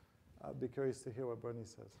I'd be curious to hear what Bernie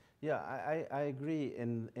says. Yeah, I agree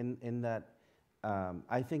in that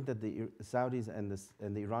I think that the Saudis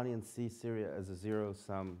and the Iranians see Syria as a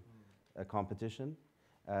zero-sum competition.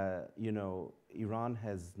 You know, Iran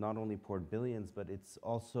has not only poured billions, but it's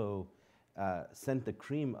also sent the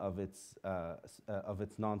cream of its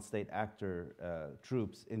non-state actor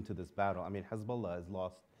troops into this battle. I mean, Hezbollah has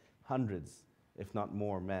lost hundreds, if not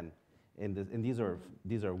more, men. And these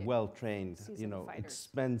are well-trained, you know,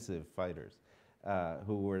 expensive fighters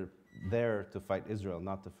who were there to fight Israel,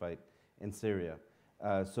 not to fight in Syria.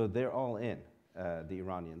 So they're all in, the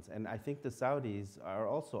Iranians. And I think the Saudis are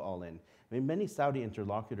also all in. I mean, many Saudi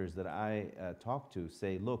interlocutors that I talk to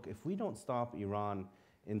say, look, if we don't stop Iran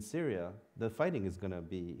in Syria, the fighting is going to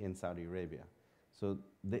be in Saudi Arabia. So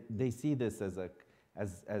they see this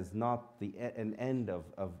as not an end of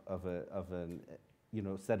an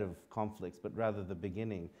set of conflicts, but rather the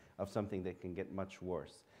beginning of something that can get much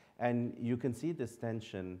worse. And you can see this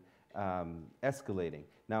tension escalating.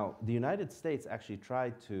 Now, the United States actually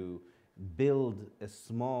tried to build a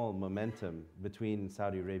small momentum between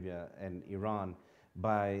Saudi Arabia and Iran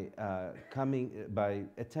by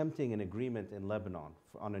attempting an agreement in Lebanon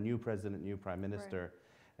on a new president, new prime minister.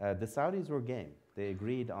 Right. The Saudis were game. They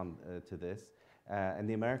agreed to this. And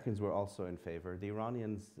the Americans were also in favor. The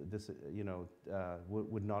Iranians,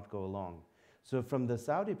 would not go along. So from the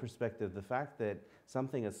Saudi perspective, the fact that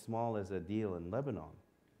something as small as a deal in Lebanon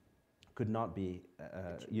could not be,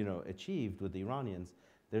 achieved with the Iranians,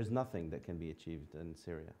 there's nothing that can be achieved in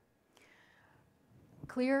Syria.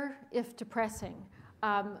 Clear, if depressing.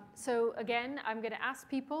 So again, I'm going to ask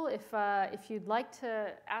people if you'd like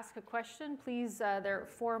to ask a question, please. There are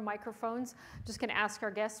 4 microphones. Just going to ask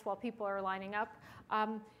our guests while people are lining up.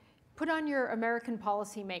 Put on your American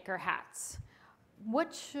policymaker hats.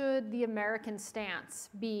 What should the American stance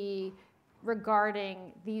be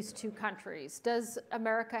regarding these two countries? Does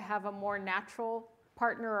America have a more natural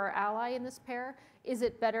partner or ally in this pair? Is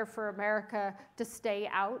it better for America to stay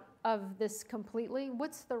out of this completely?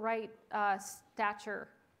 What's the right stature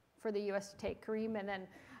for the U.S. to take? Karim, and then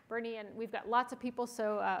Bernie, and we've got lots of people,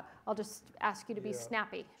 so I'll just ask you to be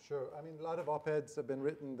snappy. Sure. I mean, a lot of op-eds have been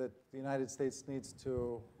written that the United States needs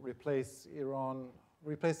to replace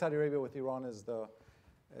Saudi Arabia with Iran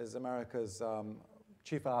as America's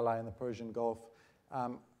chief ally in the Persian Gulf. I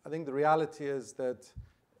think the reality is that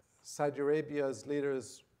Saudi Arabia's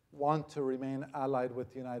leaders want to remain allied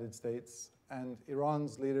with the United States, and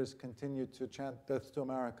Iran's leaders continue to chant death to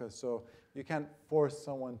America. So you can't force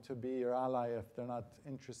someone to be your ally if they're not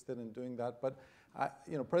interested in doing that. But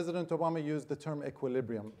President Obama used the term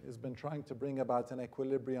equilibrium. He's been trying to bring about an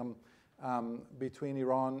equilibrium between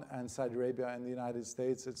Iran and Saudi Arabia and the United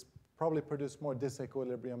States. It's probably produced more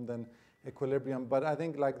disequilibrium than equilibrium. But I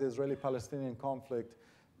think, like the Israeli-Palestinian conflict,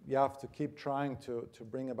 you have to keep trying to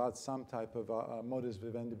bring about some type of modus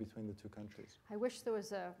vivendi between the two countries. I wish there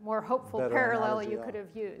was a more hopeful parallel you could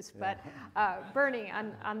have used. But Bernie,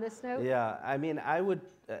 on this note? Yeah, I mean, I would,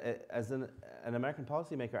 as an American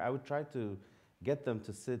policymaker, I would try to get them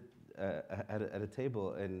to sit at a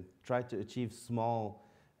table and try to achieve small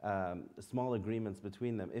agreements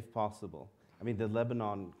between them, if possible. I mean, the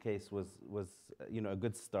Lebanon case was a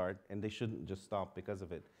good start, and they shouldn't just stop because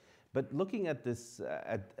of it. But looking at this,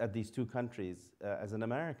 at these two countries, as an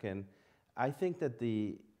American, I think that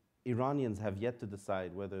the Iranians have yet to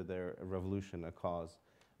decide whether they're a revolution, a cause,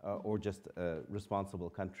 or just a responsible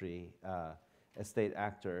country, a state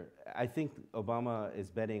actor. I think Obama is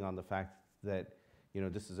betting on the fact that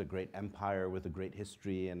this is a great empire with a great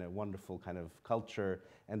history and a wonderful kind of culture,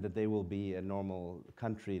 and that they will be a normal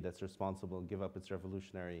country that's responsible and give up its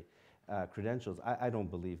revolutionary credentials. I don't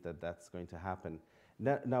believe that that's going to happen.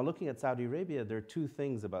 Now, looking at Saudi Arabia, there are two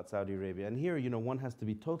things about Saudi Arabia. And here, one has to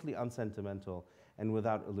be totally unsentimental and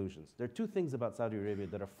without illusions. There are two things about Saudi Arabia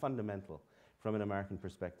that are fundamental from an American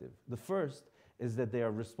perspective. The first is that they are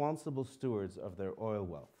responsible stewards of their oil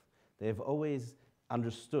wealth. They have always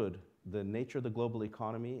understood the nature of the global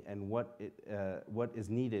economy and what is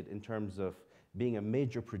needed in terms of being a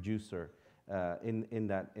major producer in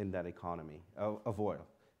that economy of oil.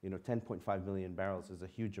 10.5 million barrels is a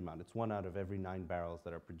huge amount. It's 1 out of every 9 barrels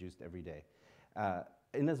that are produced every day.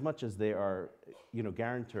 In as much as they are,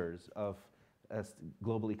 guarantors of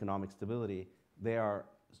global economic stability, they are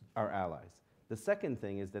our allies. The second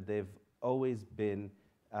thing is that they've always been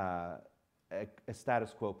a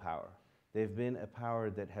status quo power. They've been a power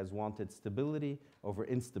that has wanted stability over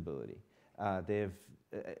instability.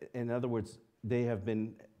 In other words, they have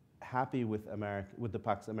been happy with the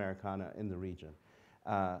Pax Americana in the region.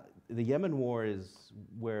 The Yemen war is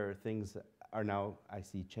where things are now, I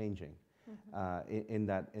see, changing in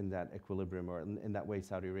that equilibrium, or in that way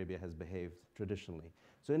Saudi Arabia has behaved traditionally.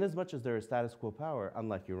 So in as much as they're a status quo power,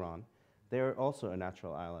 unlike Iran, they're also a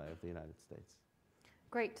natural ally of the United States.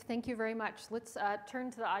 Great, thank you very much. Let's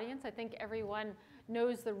turn to the audience. I think everyone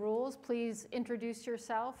knows the rules. Please introduce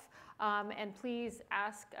yourself and please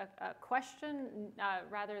ask a question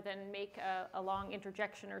rather than make a long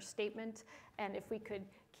interjection or statement. And if we could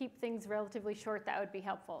keep things relatively short, that would be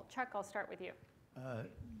helpful. Chuck, I'll start with you.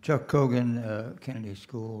 Chuck Kogan, Kennedy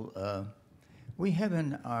School. We have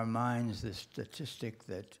in our minds the statistic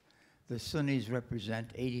that the Sunnis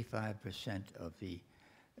represent 85% of the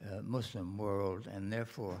Muslim world, and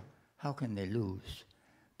therefore, how can they lose?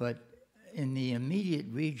 But in the immediate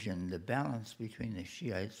region, the balance between the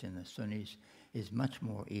Shiites and the Sunnis is much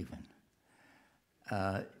more even.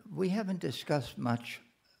 We haven't discussed much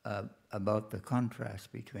about the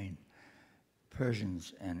contrast between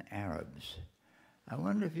Persians and Arabs. I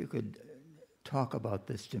wonder if you could talk about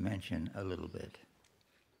this dimension a little bit.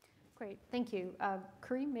 Great, thank you.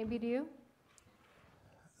 Karim, maybe to you?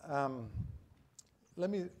 Let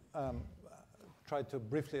me try to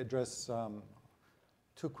briefly address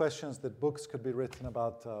two questions that books could be written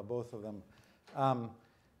about both of them.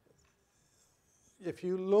 If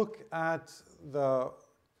you look at the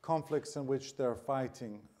conflicts in which they're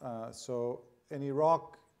fighting, so in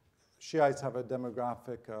Iraq, Shiites have a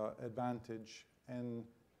demographic advantage. In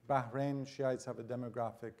Bahrain, Shiites have a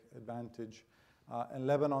demographic advantage. In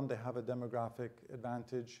Lebanon, they have a demographic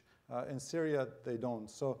advantage. In Syria, they don't.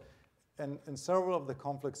 So in several of the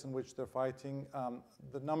conflicts in which they're fighting,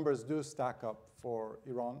 the numbers do stack up for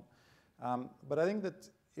Iran. But I think that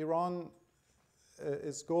Iran,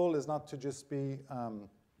 its goal is not to just be,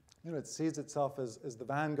 it sees itself as the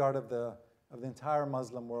vanguard of the entire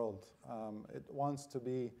Muslim world. It wants to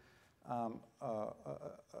be,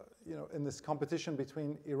 in this competition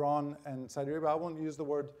between Iran and Saudi Arabia. I won't use the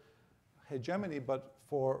word hegemony, but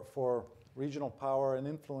for regional power and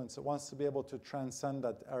influence, it wants to be able to transcend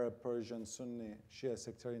that Arab, Persian, Sunni, Shia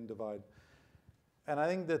sectarian divide. And I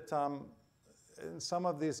think that in some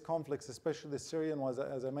of these conflicts, especially the Syrian ones,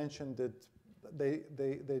 as I mentioned, that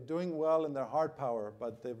they're doing well in their hard power,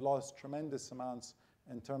 but they've lost tremendous amounts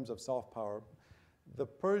in terms of soft power. The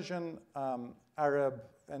Persian Arab,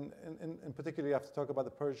 and in particular, you have to talk about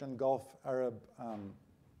the Persian Gulf Arab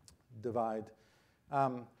divide.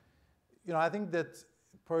 I think that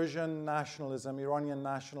Persian nationalism, Iranian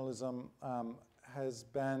nationalism, has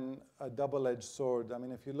been a double-edged sword. I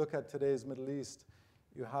mean, if you look at today's Middle East,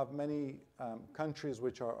 you have many countries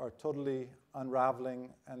which are totally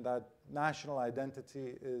unraveling, and that national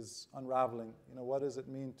identity is unraveling. What does it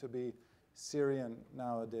mean to be Syrian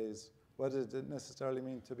nowadays? What does it necessarily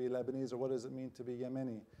mean to be Lebanese, or what does it mean to be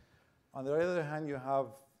Yemeni? On the other hand, you have,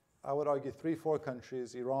 I would argue, 3-4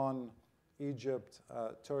 countries, Iran, Egypt,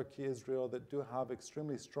 Turkey, Israel, that do have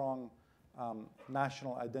extremely strong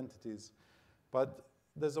national identities. But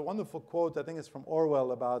there's a wonderful quote, I think it's from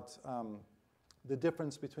Orwell, about the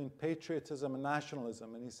difference between patriotism and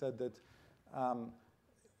nationalism. And he said that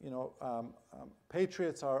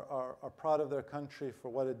patriots are proud of their country for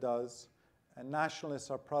what it does, and nationalists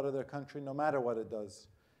are proud of their country no matter what it does.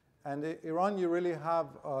 And in Iran, you really have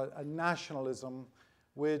a nationalism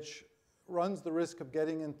which runs the risk of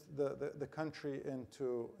getting into the country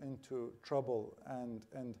into trouble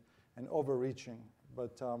and overreaching.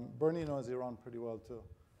 But Bernie knows Iran pretty well too.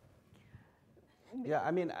 Yeah,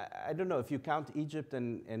 I mean, I don't know. If you count Egypt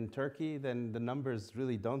and Turkey, then the numbers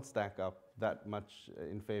really don't stack up that much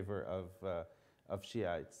in favor of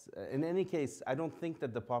Shiites. In any case, I don't think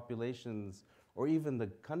that the populations or even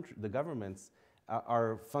the governments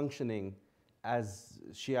are functioning as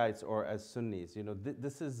Shiites or as Sunnis.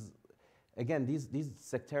 This is, again, these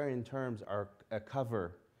sectarian terms are a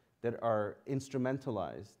cover that are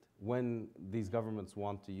instrumentalized when these governments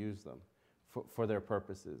want to use them for their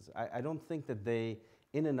purposes. I don't think that they,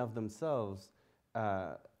 in and of themselves,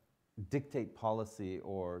 dictate policy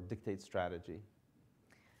or dictate strategy.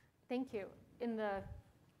 Thank you. In the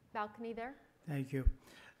balcony there. Thank you.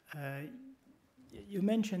 You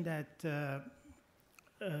mentioned that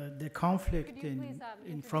the conflict Could you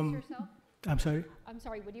please from yourself? I'm sorry? I'm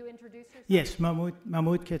sorry, would you introduce yourself? Yes,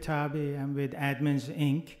 Mahmoud Ketabi. I'm with Admins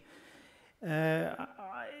Inc.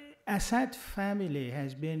 Assad family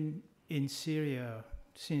has been in Syria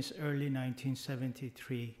since early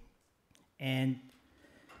 1973. And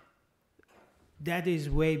that is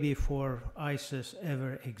way before ISIS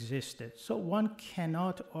ever existed. So one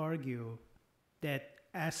cannot argue that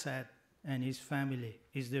Assad and his family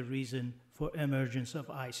is the reason for emergence of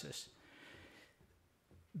ISIS.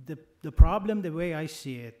 The problem, the way I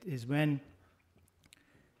see it, is when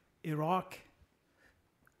Iraq,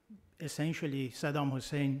 essentially Saddam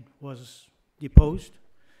Hussein was deposed,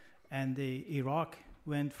 and Iraq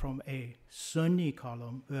went from a Sunni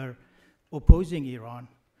column where opposing Iran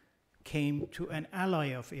came to an ally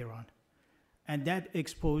of Iran. And that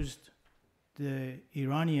exposed the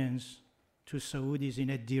Iranians to Saudis in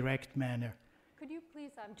a direct manner. Could you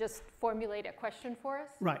please just formulate a question for us?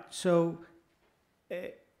 Right. So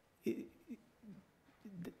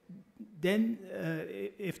then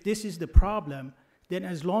if this is the problem, then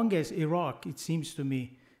as long as Iraq, it seems to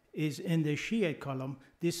me, is in the Shia column,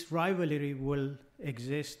 this rivalry will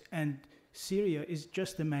exist, and Syria is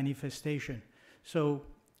just a manifestation. So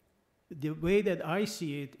the way that I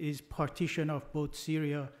see it is partition of both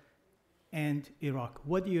Syria and Iraq.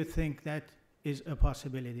 What do you think that is a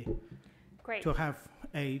possibility? Great. To have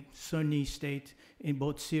a Sunni state in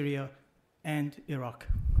both Syria and Iraq.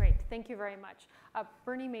 Great, thank you very much.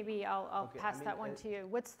 Bernie, maybe I'll Okay, pass that one to you.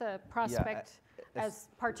 What's the prospect as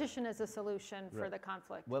partition as a solution for the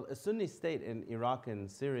conflict? Well, a Sunni state in Iraq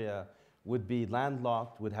and Syria would be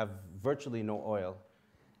landlocked, would have virtually no oil,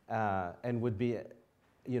 and would be,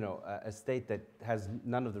 a state that has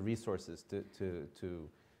none of the resources to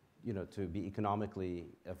be economically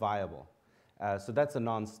viable. So that's a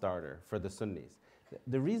non-starter for the Sunnis.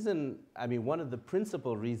 The reason, one of the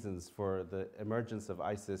principal reasons for the emergence of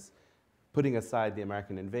ISIS, putting aside the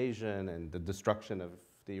American invasion and the destruction of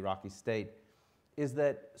the Iraqi state, is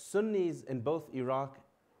that Sunnis in both Iraq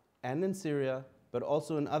and in Syria, but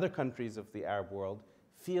also in other countries of the Arab world,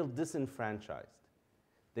 feel disenfranchised.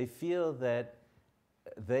 They feel that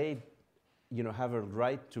they have a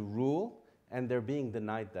right to rule, and they're being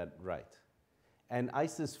denied that right. And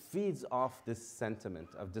ISIS feeds off this sentiment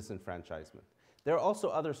of disenfranchisement. There are also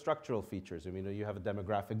other structural features. You have a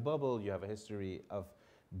demographic bubble, you have a history of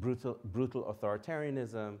brutal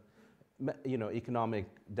authoritarianism, economic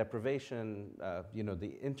deprivation,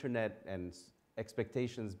 the internet and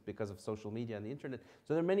expectations because of social media and the internet.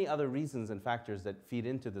 So there are many other reasons and factors that feed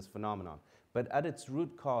into this phenomenon. But at its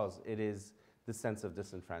root cause, it is the sense of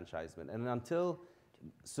disenfranchisement. And until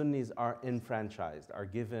Sunnis are enfranchised, are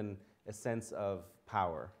given a sense of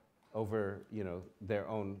power over their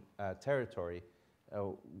own territory,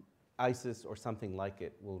 ISIS or something like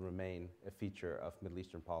it will remain a feature of Middle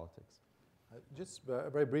Eastern politics. Just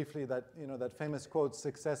very briefly, that that famous quote,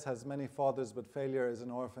 "Success has many fathers, but failure is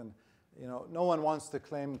an orphan." No one wants to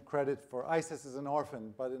claim credit for ISIS as an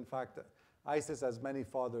orphan, but in fact, ISIS has many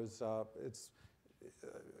fathers. It's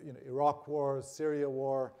Iraq war, Syria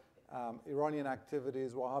war, Iranian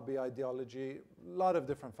activities, Wahhabi ideology, a lot of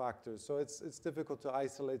different factors. So it's difficult to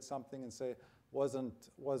isolate something and say wasn't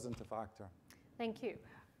a factor. Thank you.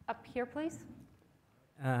 Up here, please.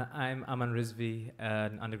 I'm Aman Rizvi,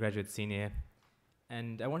 an undergraduate senior,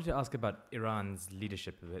 and I wanted to ask about Iran's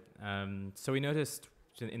leadership a bit. So we noticed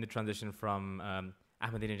in the transition from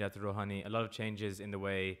Ahmadinejad to Rouhani, a lot of changes in the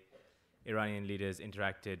way Iranian leaders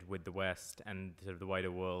interacted with the West and sort of the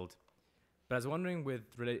wider world. But I was wondering, with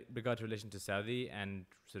regard to relation to Saudi and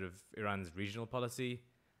sort of Iran's regional policy,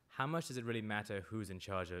 how much does it really matter who's in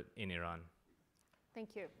charge in Iran?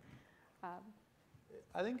 Thank you.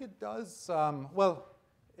 I think it does.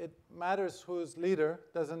 It matters who's leader.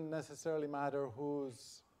 Doesn't necessarily matter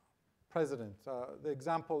who's president.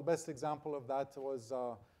 The best example of that was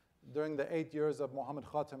during the 8 years of Mohammad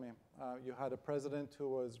Khatami. You had a president who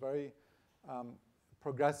was very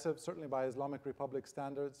progressive, certainly by Islamic Republic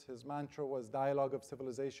standards. His mantra was dialogue of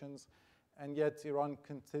civilizations, and yet Iran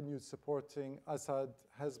continued supporting Assad,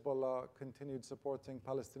 Hezbollah, continued supporting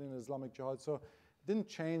Palestinian Islamic Jihad. So it didn't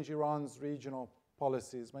change Iran's regional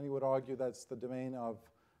policies. Many would argue that's the domain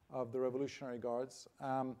of the Revolutionary Guards.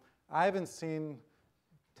 I haven't seen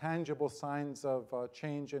tangible signs of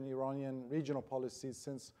change in Iranian regional policies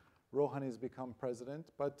since Rouhani's become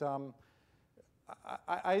president. But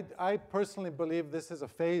I personally believe this is a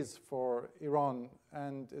phase for Iran,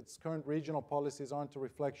 and its current regional policies aren't a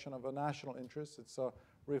reflection of a national interest. It's a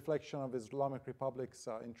reflection of Islamic Republic's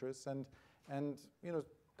interests. And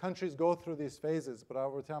countries go through these phases, but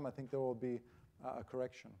over time, I think there will be a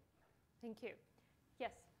correction. Thank you.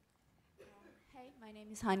 Yes. Hey, my name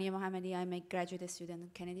is Hania Mohammadi. I'm a graduate student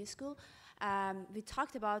at Kennedy School. We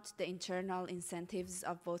talked about the internal incentives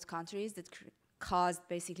of both countries that caused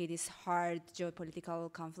basically this hard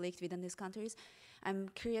geopolitical conflict within these countries. I'm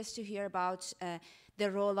curious to hear about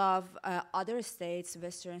the role of other states,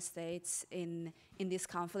 Western states, in this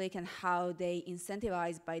conflict, and how they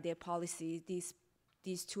incentivize by their policy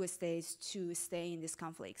these two states to stay in these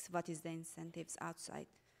conflicts. What is the incentives outside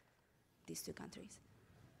these two countries?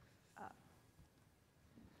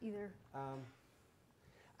 Either.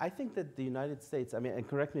 I think that the United States, I mean, and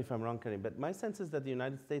correct me if I'm wrong, Karim, but my sense is that the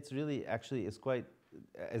United States really actually is quite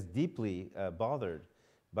as deeply bothered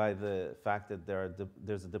by the fact that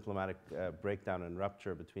there's a diplomatic breakdown and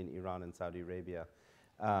rupture between Iran and Saudi Arabia.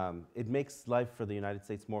 It makes life for the United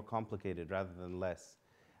States more complicated rather than less.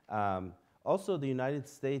 Also, the United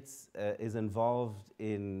States is involved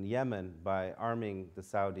in Yemen by arming the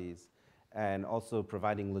Saudis and also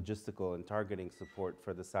providing logistical and targeting support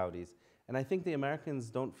for the Saudis. And I think the Americans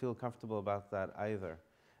don't feel comfortable about that either.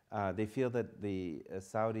 They feel that the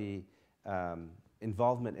Saudi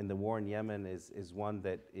involvement in the war in Yemen is one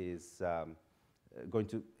that is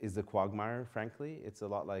is a quagmire, frankly. It's a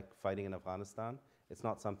lot like fighting in Afghanistan. It's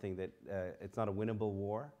not something that, it's not a winnable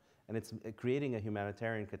war, and it's creating a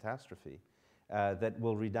humanitarian catastrophe that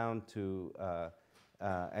will redound to,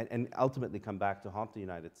 and ultimately come back to haunt the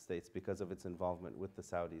United States because of its involvement with the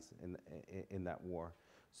Saudis in that war.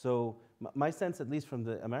 So my sense, at least from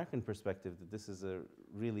the American perspective, that this is a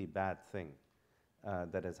really bad thing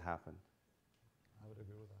that has happened. I would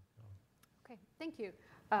agree with that. Okay, thank you.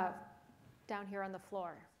 Down here on the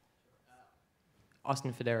floor.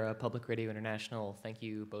 Austin Federa, Public Radio International. Thank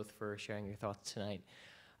you both for sharing your thoughts tonight.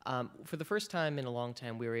 For the first time in a long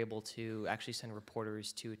time, we were able to actually send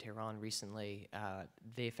reporters to Tehran recently.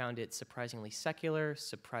 They found it surprisingly secular,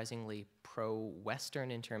 surprisingly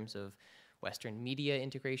pro-Western in terms of Western media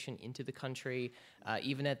integration into the country.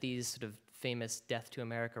 Even at these sort of famous Death to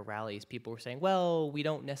America rallies, people were saying, well, we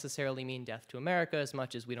don't necessarily mean death to America as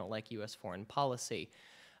much as we don't like US foreign policy.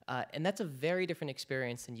 And that's a very different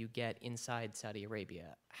experience than you get inside Saudi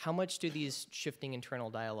Arabia. How much do these shifting internal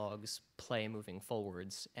dialogues play moving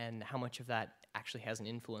forwards, and how much of that actually has an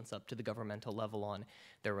influence up to the governmental level on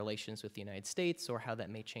their relations with the United States, or how that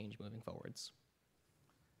may change moving forwards?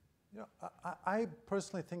 Yeah, I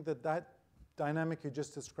personally think that that dynamic you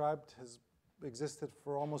just described has existed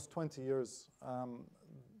for almost 20 years.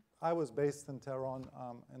 I was based in Tehran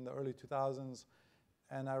in the early 2000s,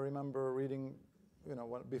 and I remember reading,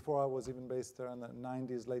 before I was even based there in the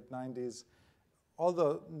 90s, late 90s, all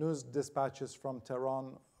the news dispatches from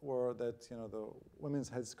Tehran were that, the women's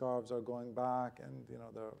headscarves are going back, and,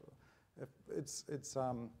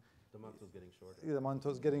 The manto's getting shorter. Yeah, the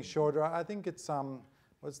manto's getting shorter. I think it's,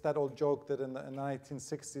 what's that old joke that in the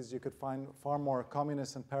 1960s you could find far more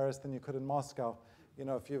communists in Paris than you could in Moscow.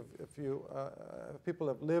 If people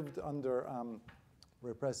have lived under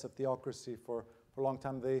repressive theocracy for a long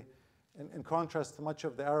time, in contrast to much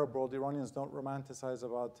of the Arab world, Iranians don't romanticize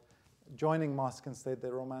about joining mosque and state. They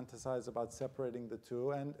romanticize about separating the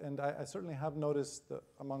two. And I certainly have noticed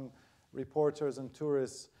among reporters and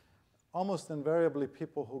tourists, almost invariably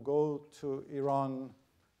people who go to Iran,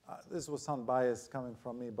 this will sound biased coming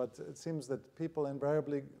from me, but it seems that people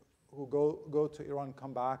invariably who go to Iran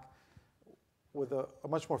come back with a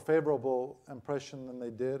much more favorable impression than they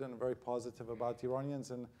did, and very positive about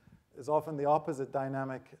Iranians. And is often the opposite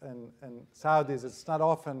dynamic in Saudis. It's not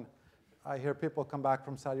often I hear people come back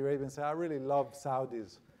from Saudi Arabia and say, I really love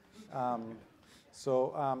Saudis.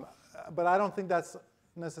 But I don't think that's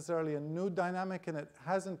necessarily a new dynamic, and it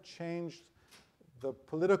hasn't changed the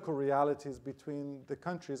political realities between the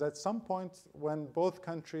countries. At some point, when both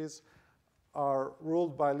countries are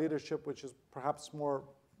ruled by leadership which is perhaps more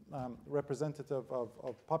representative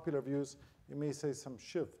of popular views, you may see some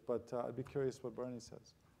shift, but I'd be curious what Bernie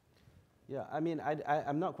says. Yeah, I mean,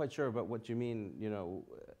 I'm not quite sure about what you mean,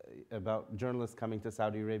 about journalists coming to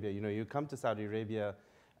Saudi Arabia. You come to Saudi Arabia,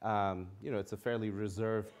 it's a fairly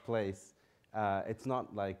reserved place. It's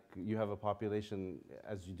not like you have a population,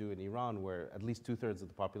 as you do in Iran, where at least 2/3 of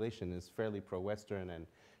the population is fairly pro-Western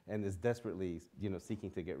and is desperately,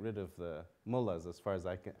 seeking to get rid of the mullahs, as far as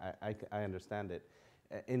I understand it.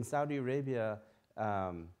 In Saudi Arabia,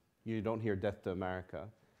 you don't hear death to America.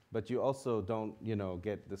 But you also don't,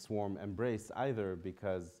 get this warm embrace either,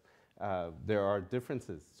 because there are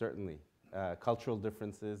differences, certainly, cultural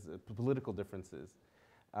differences, political differences.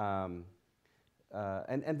 And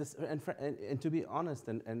to be honest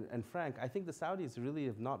and frank, I think the Saudis really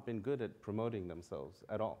have not been good at promoting themselves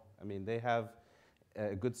at all. I mean, they have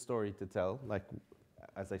a good story to tell, like,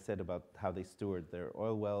 as I said, about how they steward their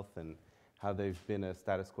oil wealth and how they've been a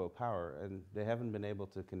status quo power, and they haven't been able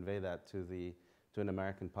to convey that to an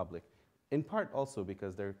American public. In part also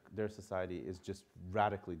because their society is just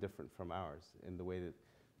radically different from ours in the way that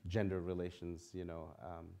gender relations, you know,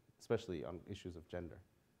 especially on issues of gender.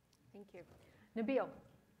 Thank you. Nabil.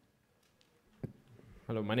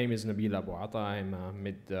 Hello, my name is Nabil Abu Ata. I'm a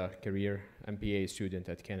mid-career MPA student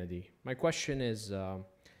at Kennedy. My question is,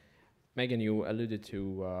 Meghan, you alluded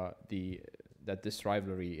to that this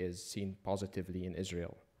rivalry is seen positively in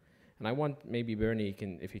Israel. And I want maybe Bernie,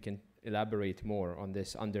 if he can elaborate more on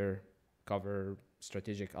this undercover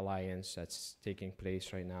strategic alliance that's taking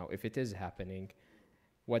place right now. If it is happening,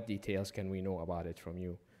 what details can we know about it from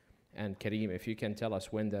you? And Karim, if you can tell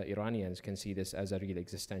us when the Iranians can see this as a real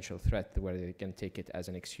existential threat, where they can take it as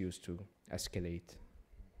an excuse to escalate.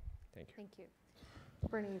 Thank you. Thank you.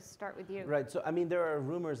 Bernie, start with you. Right, so I mean, there are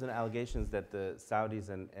rumors and allegations that the Saudis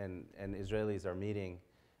and Israelis are meeting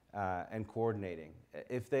and coordinating.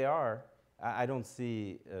 If they are, I don't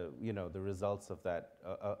see, you know, the results of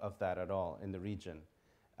that at all in the region.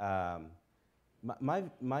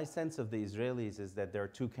 My sense of the Israelis is that there are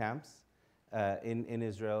two camps in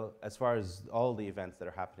Israel as far as all the events that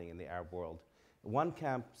are happening in the Arab world. One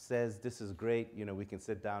camp says this is great, you know, we can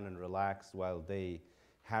sit down and relax while they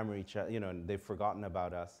hammer each other, you know, and they've forgotten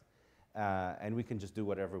about us, and we can just do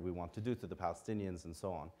whatever we want to do to the Palestinians and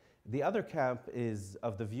so on. The other camp is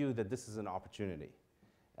of the view that this is an opportunity.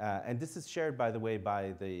 And this is shared, by the way,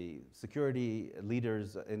 by the security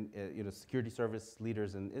leaders, you know, security service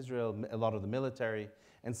leaders in Israel, a lot of the military,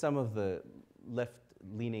 and some of the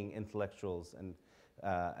left-leaning intellectuals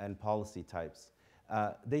and policy types.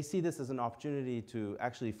 They see this as an opportunity to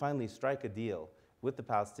actually finally strike a deal with the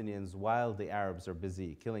Palestinians while the Arabs are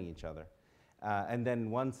busy killing each other. And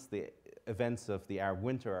then once the events of the Arab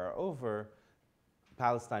winter are over,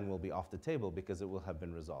 Palestine will be off the table because it will have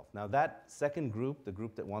been resolved. Now that second group, the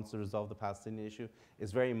group that wants to resolve the Palestinian issue,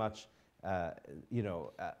 is very much you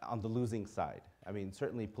know, on the losing side. I mean,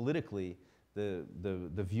 certainly politically,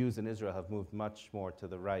 the views in Israel have moved much more to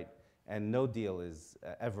the right, and no deal is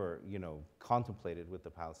ever, you know, contemplated with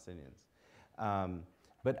the Palestinians.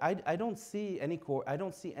 But I don't see any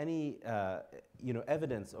you know,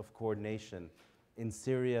 evidence of coordination in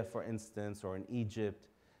Syria, for instance, or in Egypt,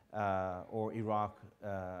 or Iraq,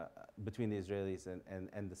 between the Israelis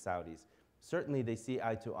and the Saudis. Certainly they see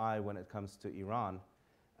eye to eye when it comes to Iran,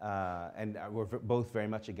 and we're both very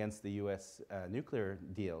much against the US nuclear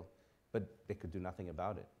deal, but they could do nothing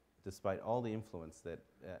about it, despite all the influence that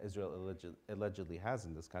Israel allegedly has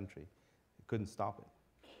in this country. It couldn't stop it.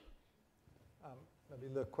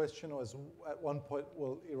 Maybe the question was, at one point,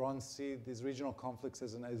 will Iran see these regional conflicts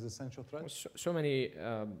as an existential threat? So many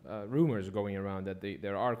rumors going around that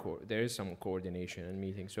there is some coordination and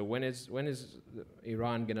meetings. So when is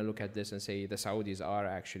Iran going to look at this and say the Saudis are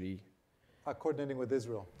actually coordinating with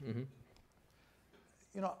Israel? Mm-hmm.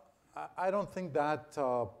 You know, I don't think that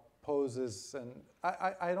poses, and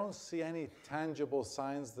I don't see any tangible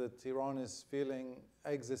signs that Iran is feeling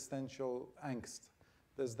existential angst.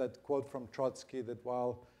 There's that quote from Trotsky that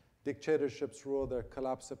while dictatorships rule, their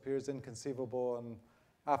collapse appears inconceivable, and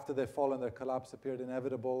after they've fallen, their collapse appeared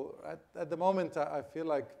inevitable. At the moment, I feel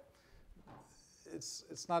like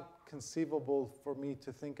it's not conceivable for me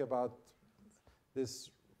to think about this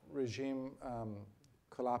regime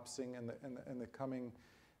collapsing in the coming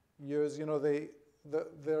years. You know,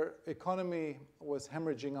 their economy was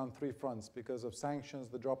hemorrhaging on three fronts because of sanctions,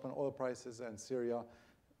 the drop in oil prices, and Syria.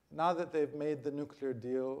 Now that they've made the nuclear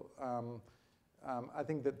deal, I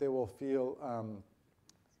think that they will feel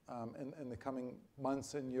in the coming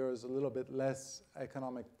months and years a little bit less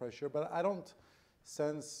economic pressure. But I don't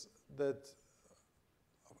sense that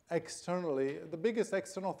externally, the biggest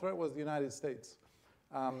external threat was the United States.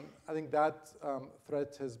 I think that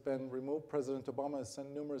threat has been removed. President Obama has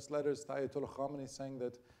sent numerous letters to Ayatollah Khamenei saying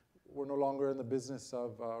that we're no longer in the business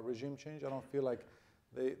of regime change. I don't feel like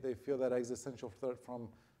they feel that existential threat from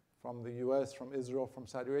the US, from Israel, from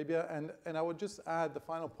Saudi Arabia. And I would just add the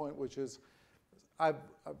final point, which is I've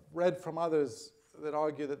read from others that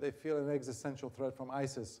argue that they feel an existential threat from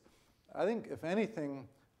ISIS. I think, if anything,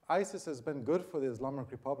 ISIS has been good for the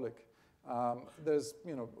Islamic Republic. You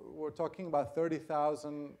know, we're talking about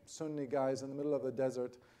 30,000 Sunni guys in the middle of the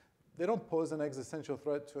desert. They don't pose an existential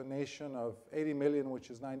threat to a nation of 80 million,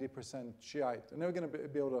 which is 90% Shiite. And they're going to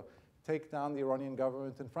be able to take down the Iranian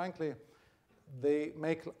government. And frankly, they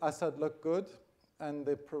make Assad look good, and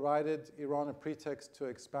they provided Iran a pretext to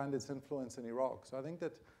expand its influence in Iraq. So I think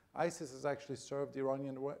that ISIS has actually served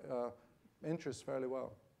Iranian interests fairly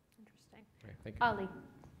well. Interesting. Right, thank you. Ali.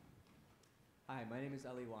 Hi, my name is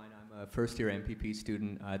Ellie Wine. I'm a first-year MPP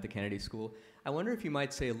student at the Kennedy School. I wonder if you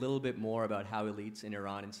might say a little bit more about how elites in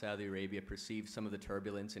Iran and Saudi Arabia perceive some of the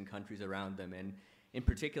turbulence in countries around them, and in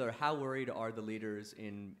particular, how worried are the leaders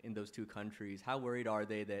in those two countries? How worried are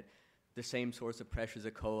they that the same sorts of pressures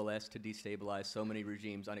that coalesce to destabilize so many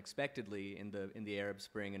regimes unexpectedly in the Arab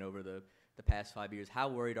Spring and over the past 5 years, how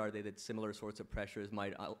worried are they that similar sorts of pressures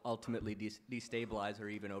might ultimately destabilize or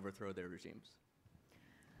even overthrow their regimes?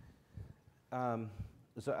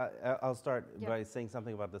 So I'll start by saying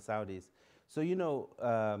something about the Saudis. So, you know,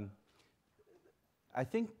 I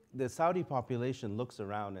think the Saudi population looks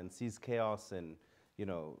around and sees chaos in, you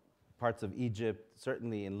know, parts of Egypt,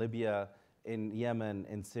 certainly in Libya, in Yemen,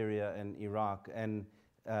 in Syria, and Iraq, and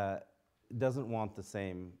doesn't want the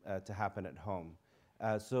same to happen at home.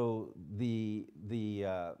 So the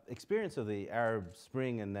experience of the Arab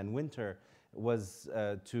Spring and then winter was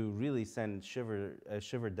to really send a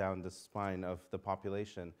shiver down the spine of the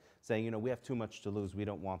population, saying, you know, we have too much to lose, we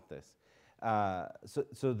don't want this.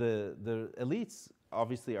 So the elites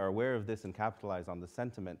obviously are aware of this and capitalize on the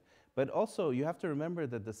sentiment, but also you have to remember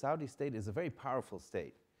that the Saudi state is a very powerful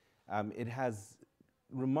state. It has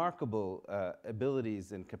remarkable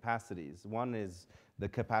abilities and capacities. One is the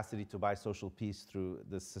capacity to buy social peace through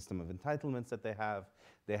the system of entitlements that they have.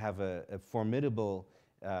 They have a formidable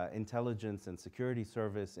intelligence and security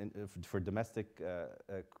service for domestic,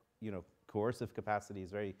 you know, coercive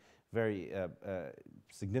capacities, very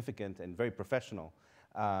significant and very professional.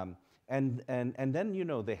 And then, you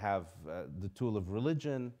know, they have the tool of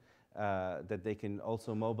religion that they can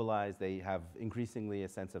also mobilize. They have increasingly a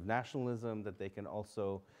sense of nationalism that they can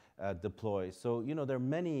also deploy. So, you know, there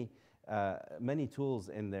are many tools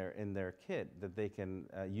in their kit that they can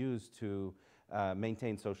use to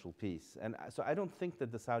maintain social peace. And so I don't think that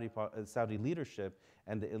the Saudi leadership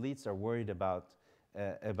and the elites are worried about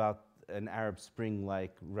an Arab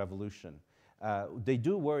Spring-like revolution. They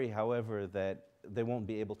do worry, however, that they won't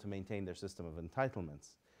be able to maintain their system of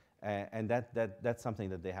entitlements. And that's something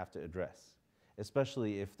that they have to address,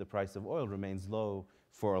 especially if the price of oil remains low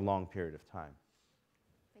for a long period of time.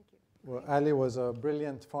 Thank you. Well, Ali was a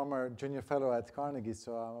brilliant former junior fellow at Carnegie,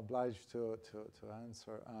 so I'm obliged to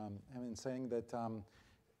answer him in saying that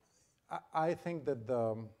I think that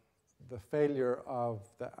the failure of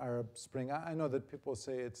the Arab Spring, I know that people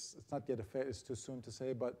say it's not yet a failure, it's too soon to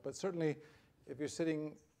say, but certainly if you're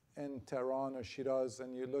sitting in Tehran or Shiraz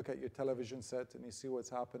and you look at your television set and you see what's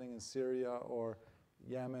happening in Syria or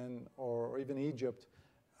Yemen or even Egypt,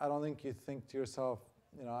 I don't think you think to yourself,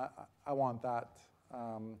 you know, I want that.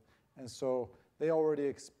 And so they already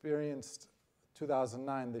experienced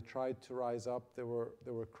 2009. They tried to rise up. They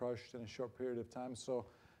were crushed in a short period of time. So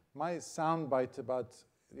my soundbite about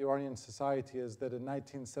the Iranian society is that in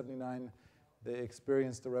 1979, they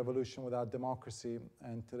experienced a revolution without democracy,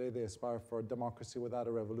 and today they aspire for a democracy without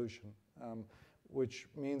a revolution, which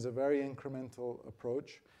means a very incremental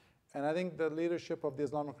approach. And I think the leadership of the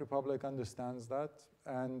Islamic Republic understands that.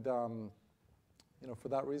 And you know, for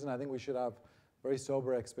that reason, I think we should have very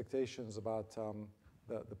sober expectations about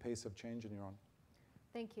the pace of change in Iran.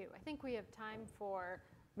 Thank you. I think we have time for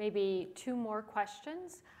maybe 2 more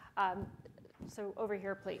questions. So over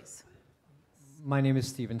here, please. My name is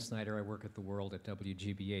Stephen Snyder. I work at The World at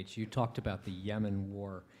WGBH. You talked about the Yemen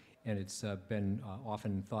war, and it's been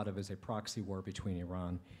often thought of as a proxy war between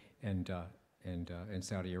Iran and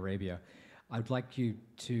Saudi Arabia. I'd like you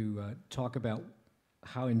to talk about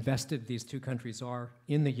how invested these two countries are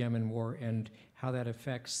in the Yemen war and how that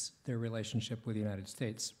affects their relationship with the United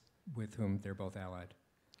States, with whom they're both allied.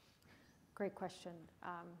 Great question.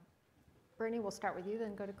 Bernie, we'll start with you,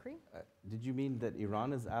 then go to Karim. Did you mean that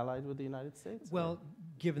Iran is allied with the United States? Well,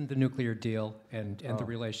 given the nuclear deal and the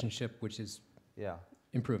relationship, which is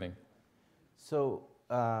improving. So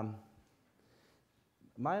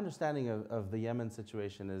my understanding of the Yemen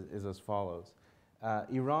situation is as follows.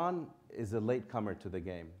 Iran is a latecomer to the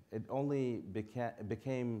game. It only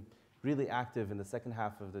became really active in the second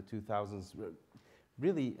half of the 2000s,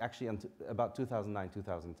 really actually about 2009,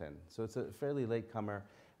 2010. So it's a fairly latecomer.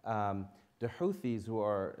 The Houthis, who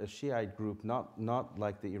are a Shiite group, not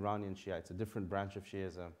like the Iranian Shiites, a different branch of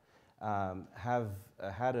Shiism, have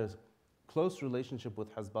had a close relationship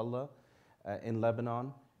with Hezbollah in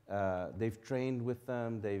Lebanon. They've trained with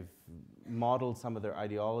them. They've modeled some of their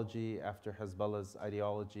ideology after Hezbollah's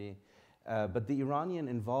ideology. But the Iranian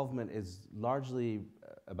involvement is largely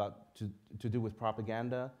to do with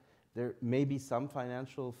propaganda. There may be some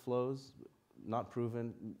financial flows, not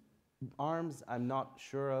proven. Arms, I'm not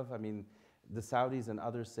sure of. I mean, the Saudis and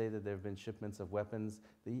others say that there have been shipments of weapons.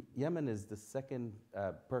 The Yemen is the second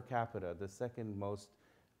per capita, the second most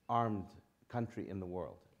armed country in the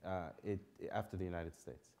world after the United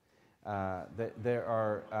States. There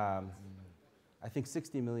are, I think,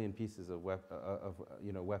 60 million pieces of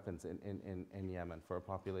weapons in Yemen for a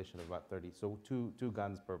population of about 30. So two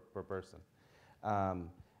guns per person, and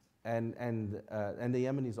the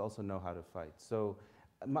Yemenis also know how to fight. So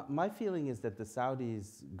my feeling is that the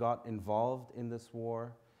Saudis got involved in this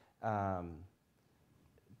war,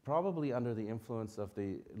 probably under the influence of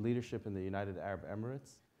the leadership in the United Arab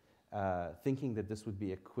Emirates, thinking that this would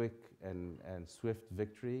be a quick and swift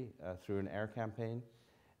victory through an air campaign,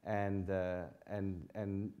 and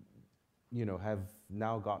have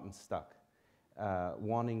now gotten stuck,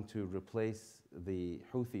 wanting to replace the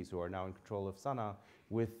Houthis, who are now in control of Sana'a,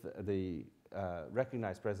 with the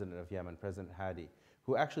recognized president of Yemen, President Hadi,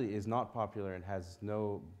 who actually is not popular and has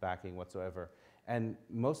no backing whatsoever. And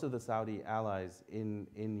most of the Saudi allies in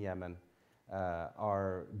Yemen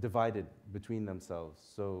are divided between themselves.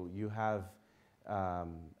 So you have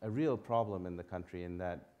a real problem in the country in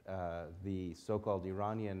that the so-called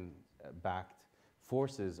Iranian-backed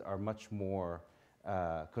forces are much more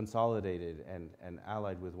consolidated and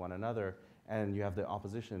allied with one another, and you have the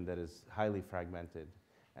opposition that is highly fragmented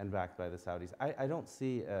and backed by the Saudis. I don't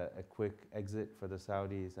see a quick exit for the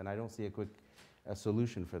Saudis, and I don't see a quick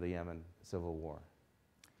solution for the Yemen civil war.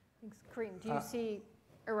 Thanks. Karim, do you see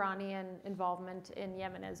Iranian involvement in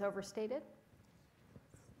Yemen as overstated?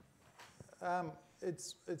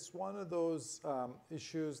 It's one of those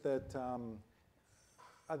issues that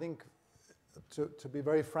I think, to be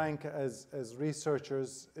very frank, as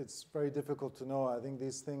researchers, it's very difficult to know. I think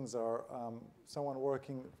these things are, someone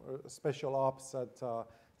working for special ops at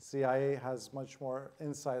CIA has much more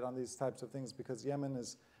insight on these types of things, because Yemen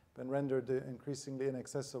has been rendered increasingly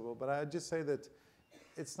inaccessible. But I'd just say that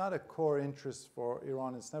it's not a core interest for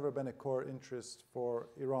Iran. It's never been a core interest for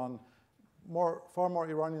Iran. Far more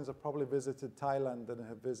Iranians have probably visited Thailand than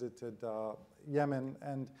have visited Yemen.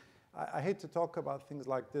 And I hate to talk about things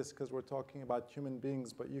like this because we're talking about human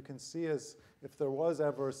beings, but you can see, as if there was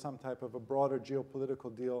ever some type of a broader geopolitical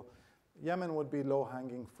deal, Yemen would be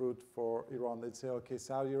low-hanging fruit for Iran. They'd say, okay,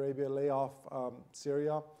 Saudi Arabia, lay off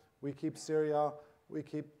Syria. We keep Syria. We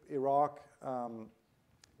keep Iraq.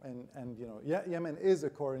 And Yemen is a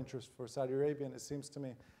core interest for Saudi Arabia, and it seems to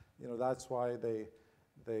me, that's why they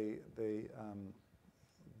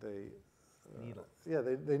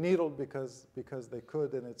needled because they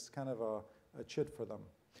could, and it's kind of a chit for them.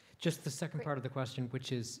 Just the second part of the question,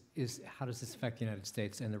 which is how does this affect the United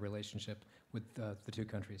States and the relationship with the two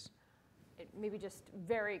countries? Maybe just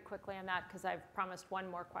very quickly on that, because I've promised one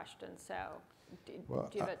more question. So do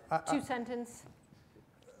you have a two-sentence?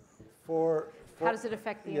 How does it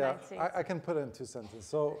affect the United States? I can put it in two sentences.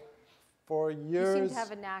 So for years... You seem to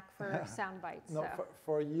have a knack for sound bites. No,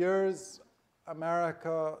 for years,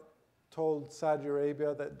 America told Saudi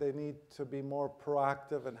Arabia that they need to be more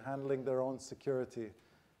proactive in handling their own security.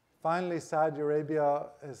 Finally, Saudi Arabia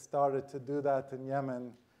has started to do that in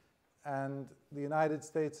Yemen, and the United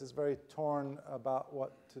States is very torn about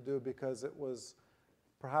what to do, because it was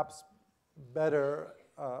perhaps better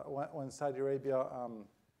when Saudi Arabia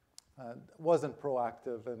wasn't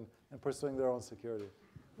proactive in pursuing their own security.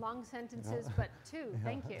 Long sentences, but two.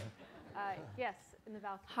 Thank you. Yes, in the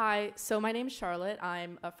balcony. Hi, so my name's Charlotte.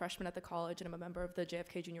 I'm a freshman at the college, and I'm a member of the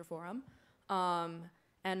JFK Junior Forum.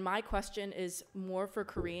 And my question is more for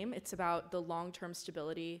Karim. It's about the long-term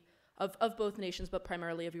stability of both nations, but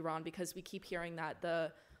primarily of Iran, because we keep hearing that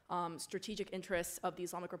the strategic interests of the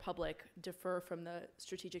Islamic Republic differ from the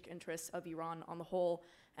strategic interests of Iran on the whole.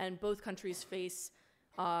 And both countries face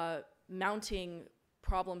mounting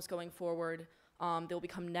problems going forward. They'll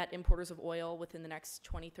become net importers of oil within the next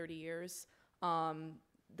 20, 30 years.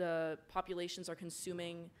 The populations are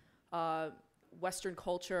consuming Western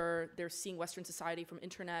culture. They're seeing Western society from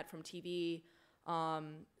internet, from TV.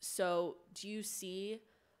 So do you see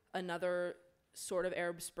another sort of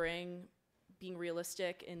Arab Spring being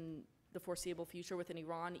realistic in the foreseeable future within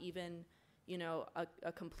Iran, even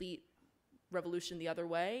a complete revolution the other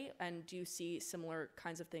way? And do you see similar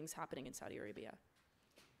kinds of things happening in Saudi Arabia?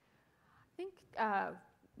 I think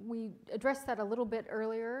we addressed that a little bit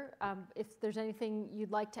earlier. If there's anything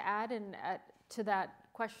you'd like to add to that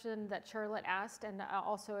question that Charlotte asked, and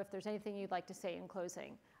also if there's anything you'd like to say in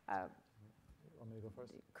closing. Want me to go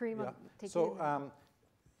first? Karim, I'll take so, you.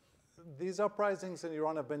 These uprisings in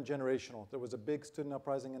Iran have been generational. There was a big student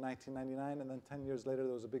uprising in 1999, and then 10 years later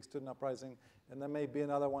there was a big student uprising, and there may be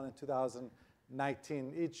another one in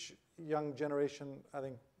 2019. Each young generation, I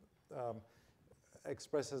think,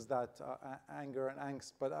 expresses that anger and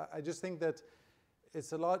angst. But I just think that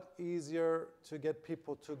it's a lot easier to get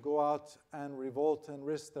people to go out and revolt and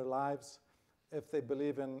risk their lives if they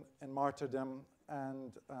believe in martyrdom,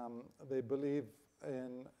 and they believe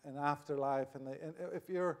in an afterlife, and if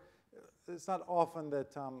you're, it's not often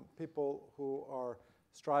that people who are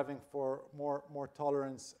striving for more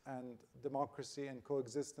tolerance and democracy and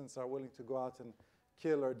coexistence are willing to go out and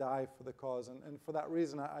kill or die for the cause. And for that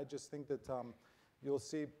reason, I just think that you'll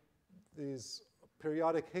see these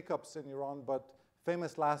periodic hiccups in Iran, but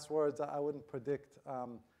famous last words, I wouldn't predict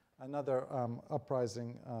another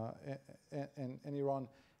uprising in Iran.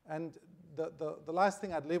 And the last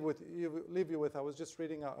thing I'd leave you with, I was just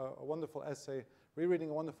reading a wonderful essay, rereading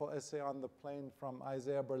a wonderful essay on the plane from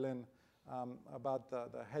Isaiah Berlin about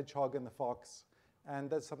the hedgehog and the fox. And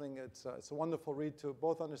that's something, it's a wonderful read to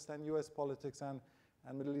both understand US politics and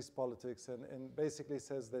Middle East politics, and basically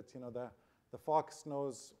says that, you know, the fox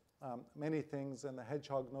knows many things and the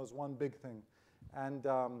hedgehog knows one big thing. And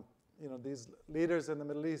you know, these leaders in the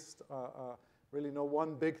Middle East really know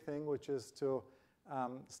one big thing, which is to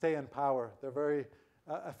stay in power. They're very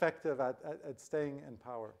effective at staying in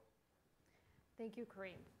power. Thank you,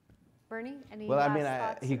 Karim. Bernie, any well, last I mean,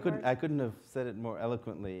 thoughts? I couldn't have said it more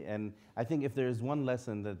eloquently. And I think if there is one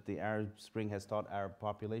lesson that the Arab Spring has taught Arab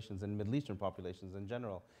populations and Middle Eastern populations in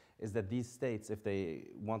general, is that these states, if they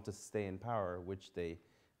want to stay in power, which they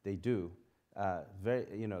do,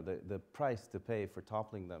 you know, the price to pay for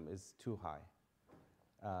toppling them is too high,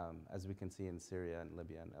 as we can see in Syria and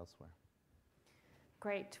Libya and elsewhere.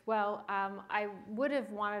 Great. Well, I would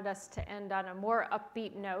have wanted us to end on a more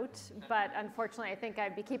upbeat note, but unfortunately, I think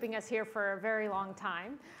I'd be keeping us here for a very long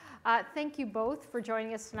time. Thank you both for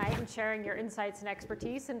joining us tonight and sharing your insights and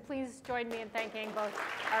expertise, and please join me in thanking both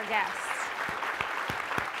our guests.